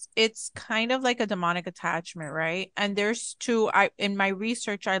this? It's kind of like a demonic attachment, right? And there's two, I in my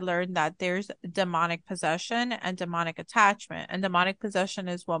research I learned that there's demonic possession and demonic attachment. And demonic possession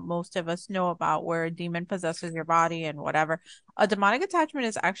is what most of us know about, where a demon possesses your body and whatever. A demonic attachment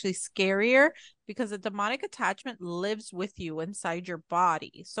is actually scarier because a demonic attachment lives with you inside your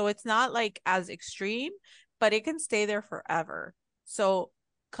body. So it's not like as extreme, but it can stay there forever. So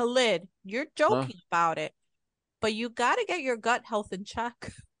Khalid, you're Huh? joking about it, but you got to get your gut health in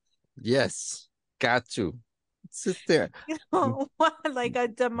check. Yes, got to sit there. You know, like a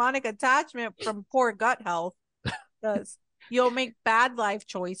demonic attachment from poor gut health does. You'll make bad life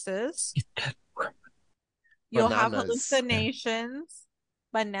choices. You'll have Bananas, hallucinations,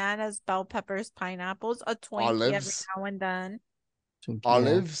 bananas, bell peppers, pineapples, a Twinkie every olives, now and then. Yeah,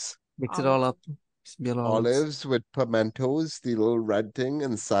 olives, mix it all Olive. up. Smell olives. olives with pimentos, the little red thing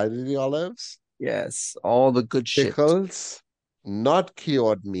inside of the olives, Yes, all the good shit. pickles, not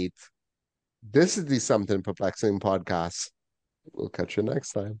cured meat. This is the Something Perplexing podcast. We'll catch you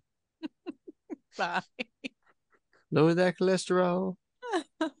next time. Bye. Lower that cholesterol.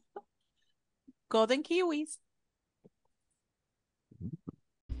 Golden kiwis.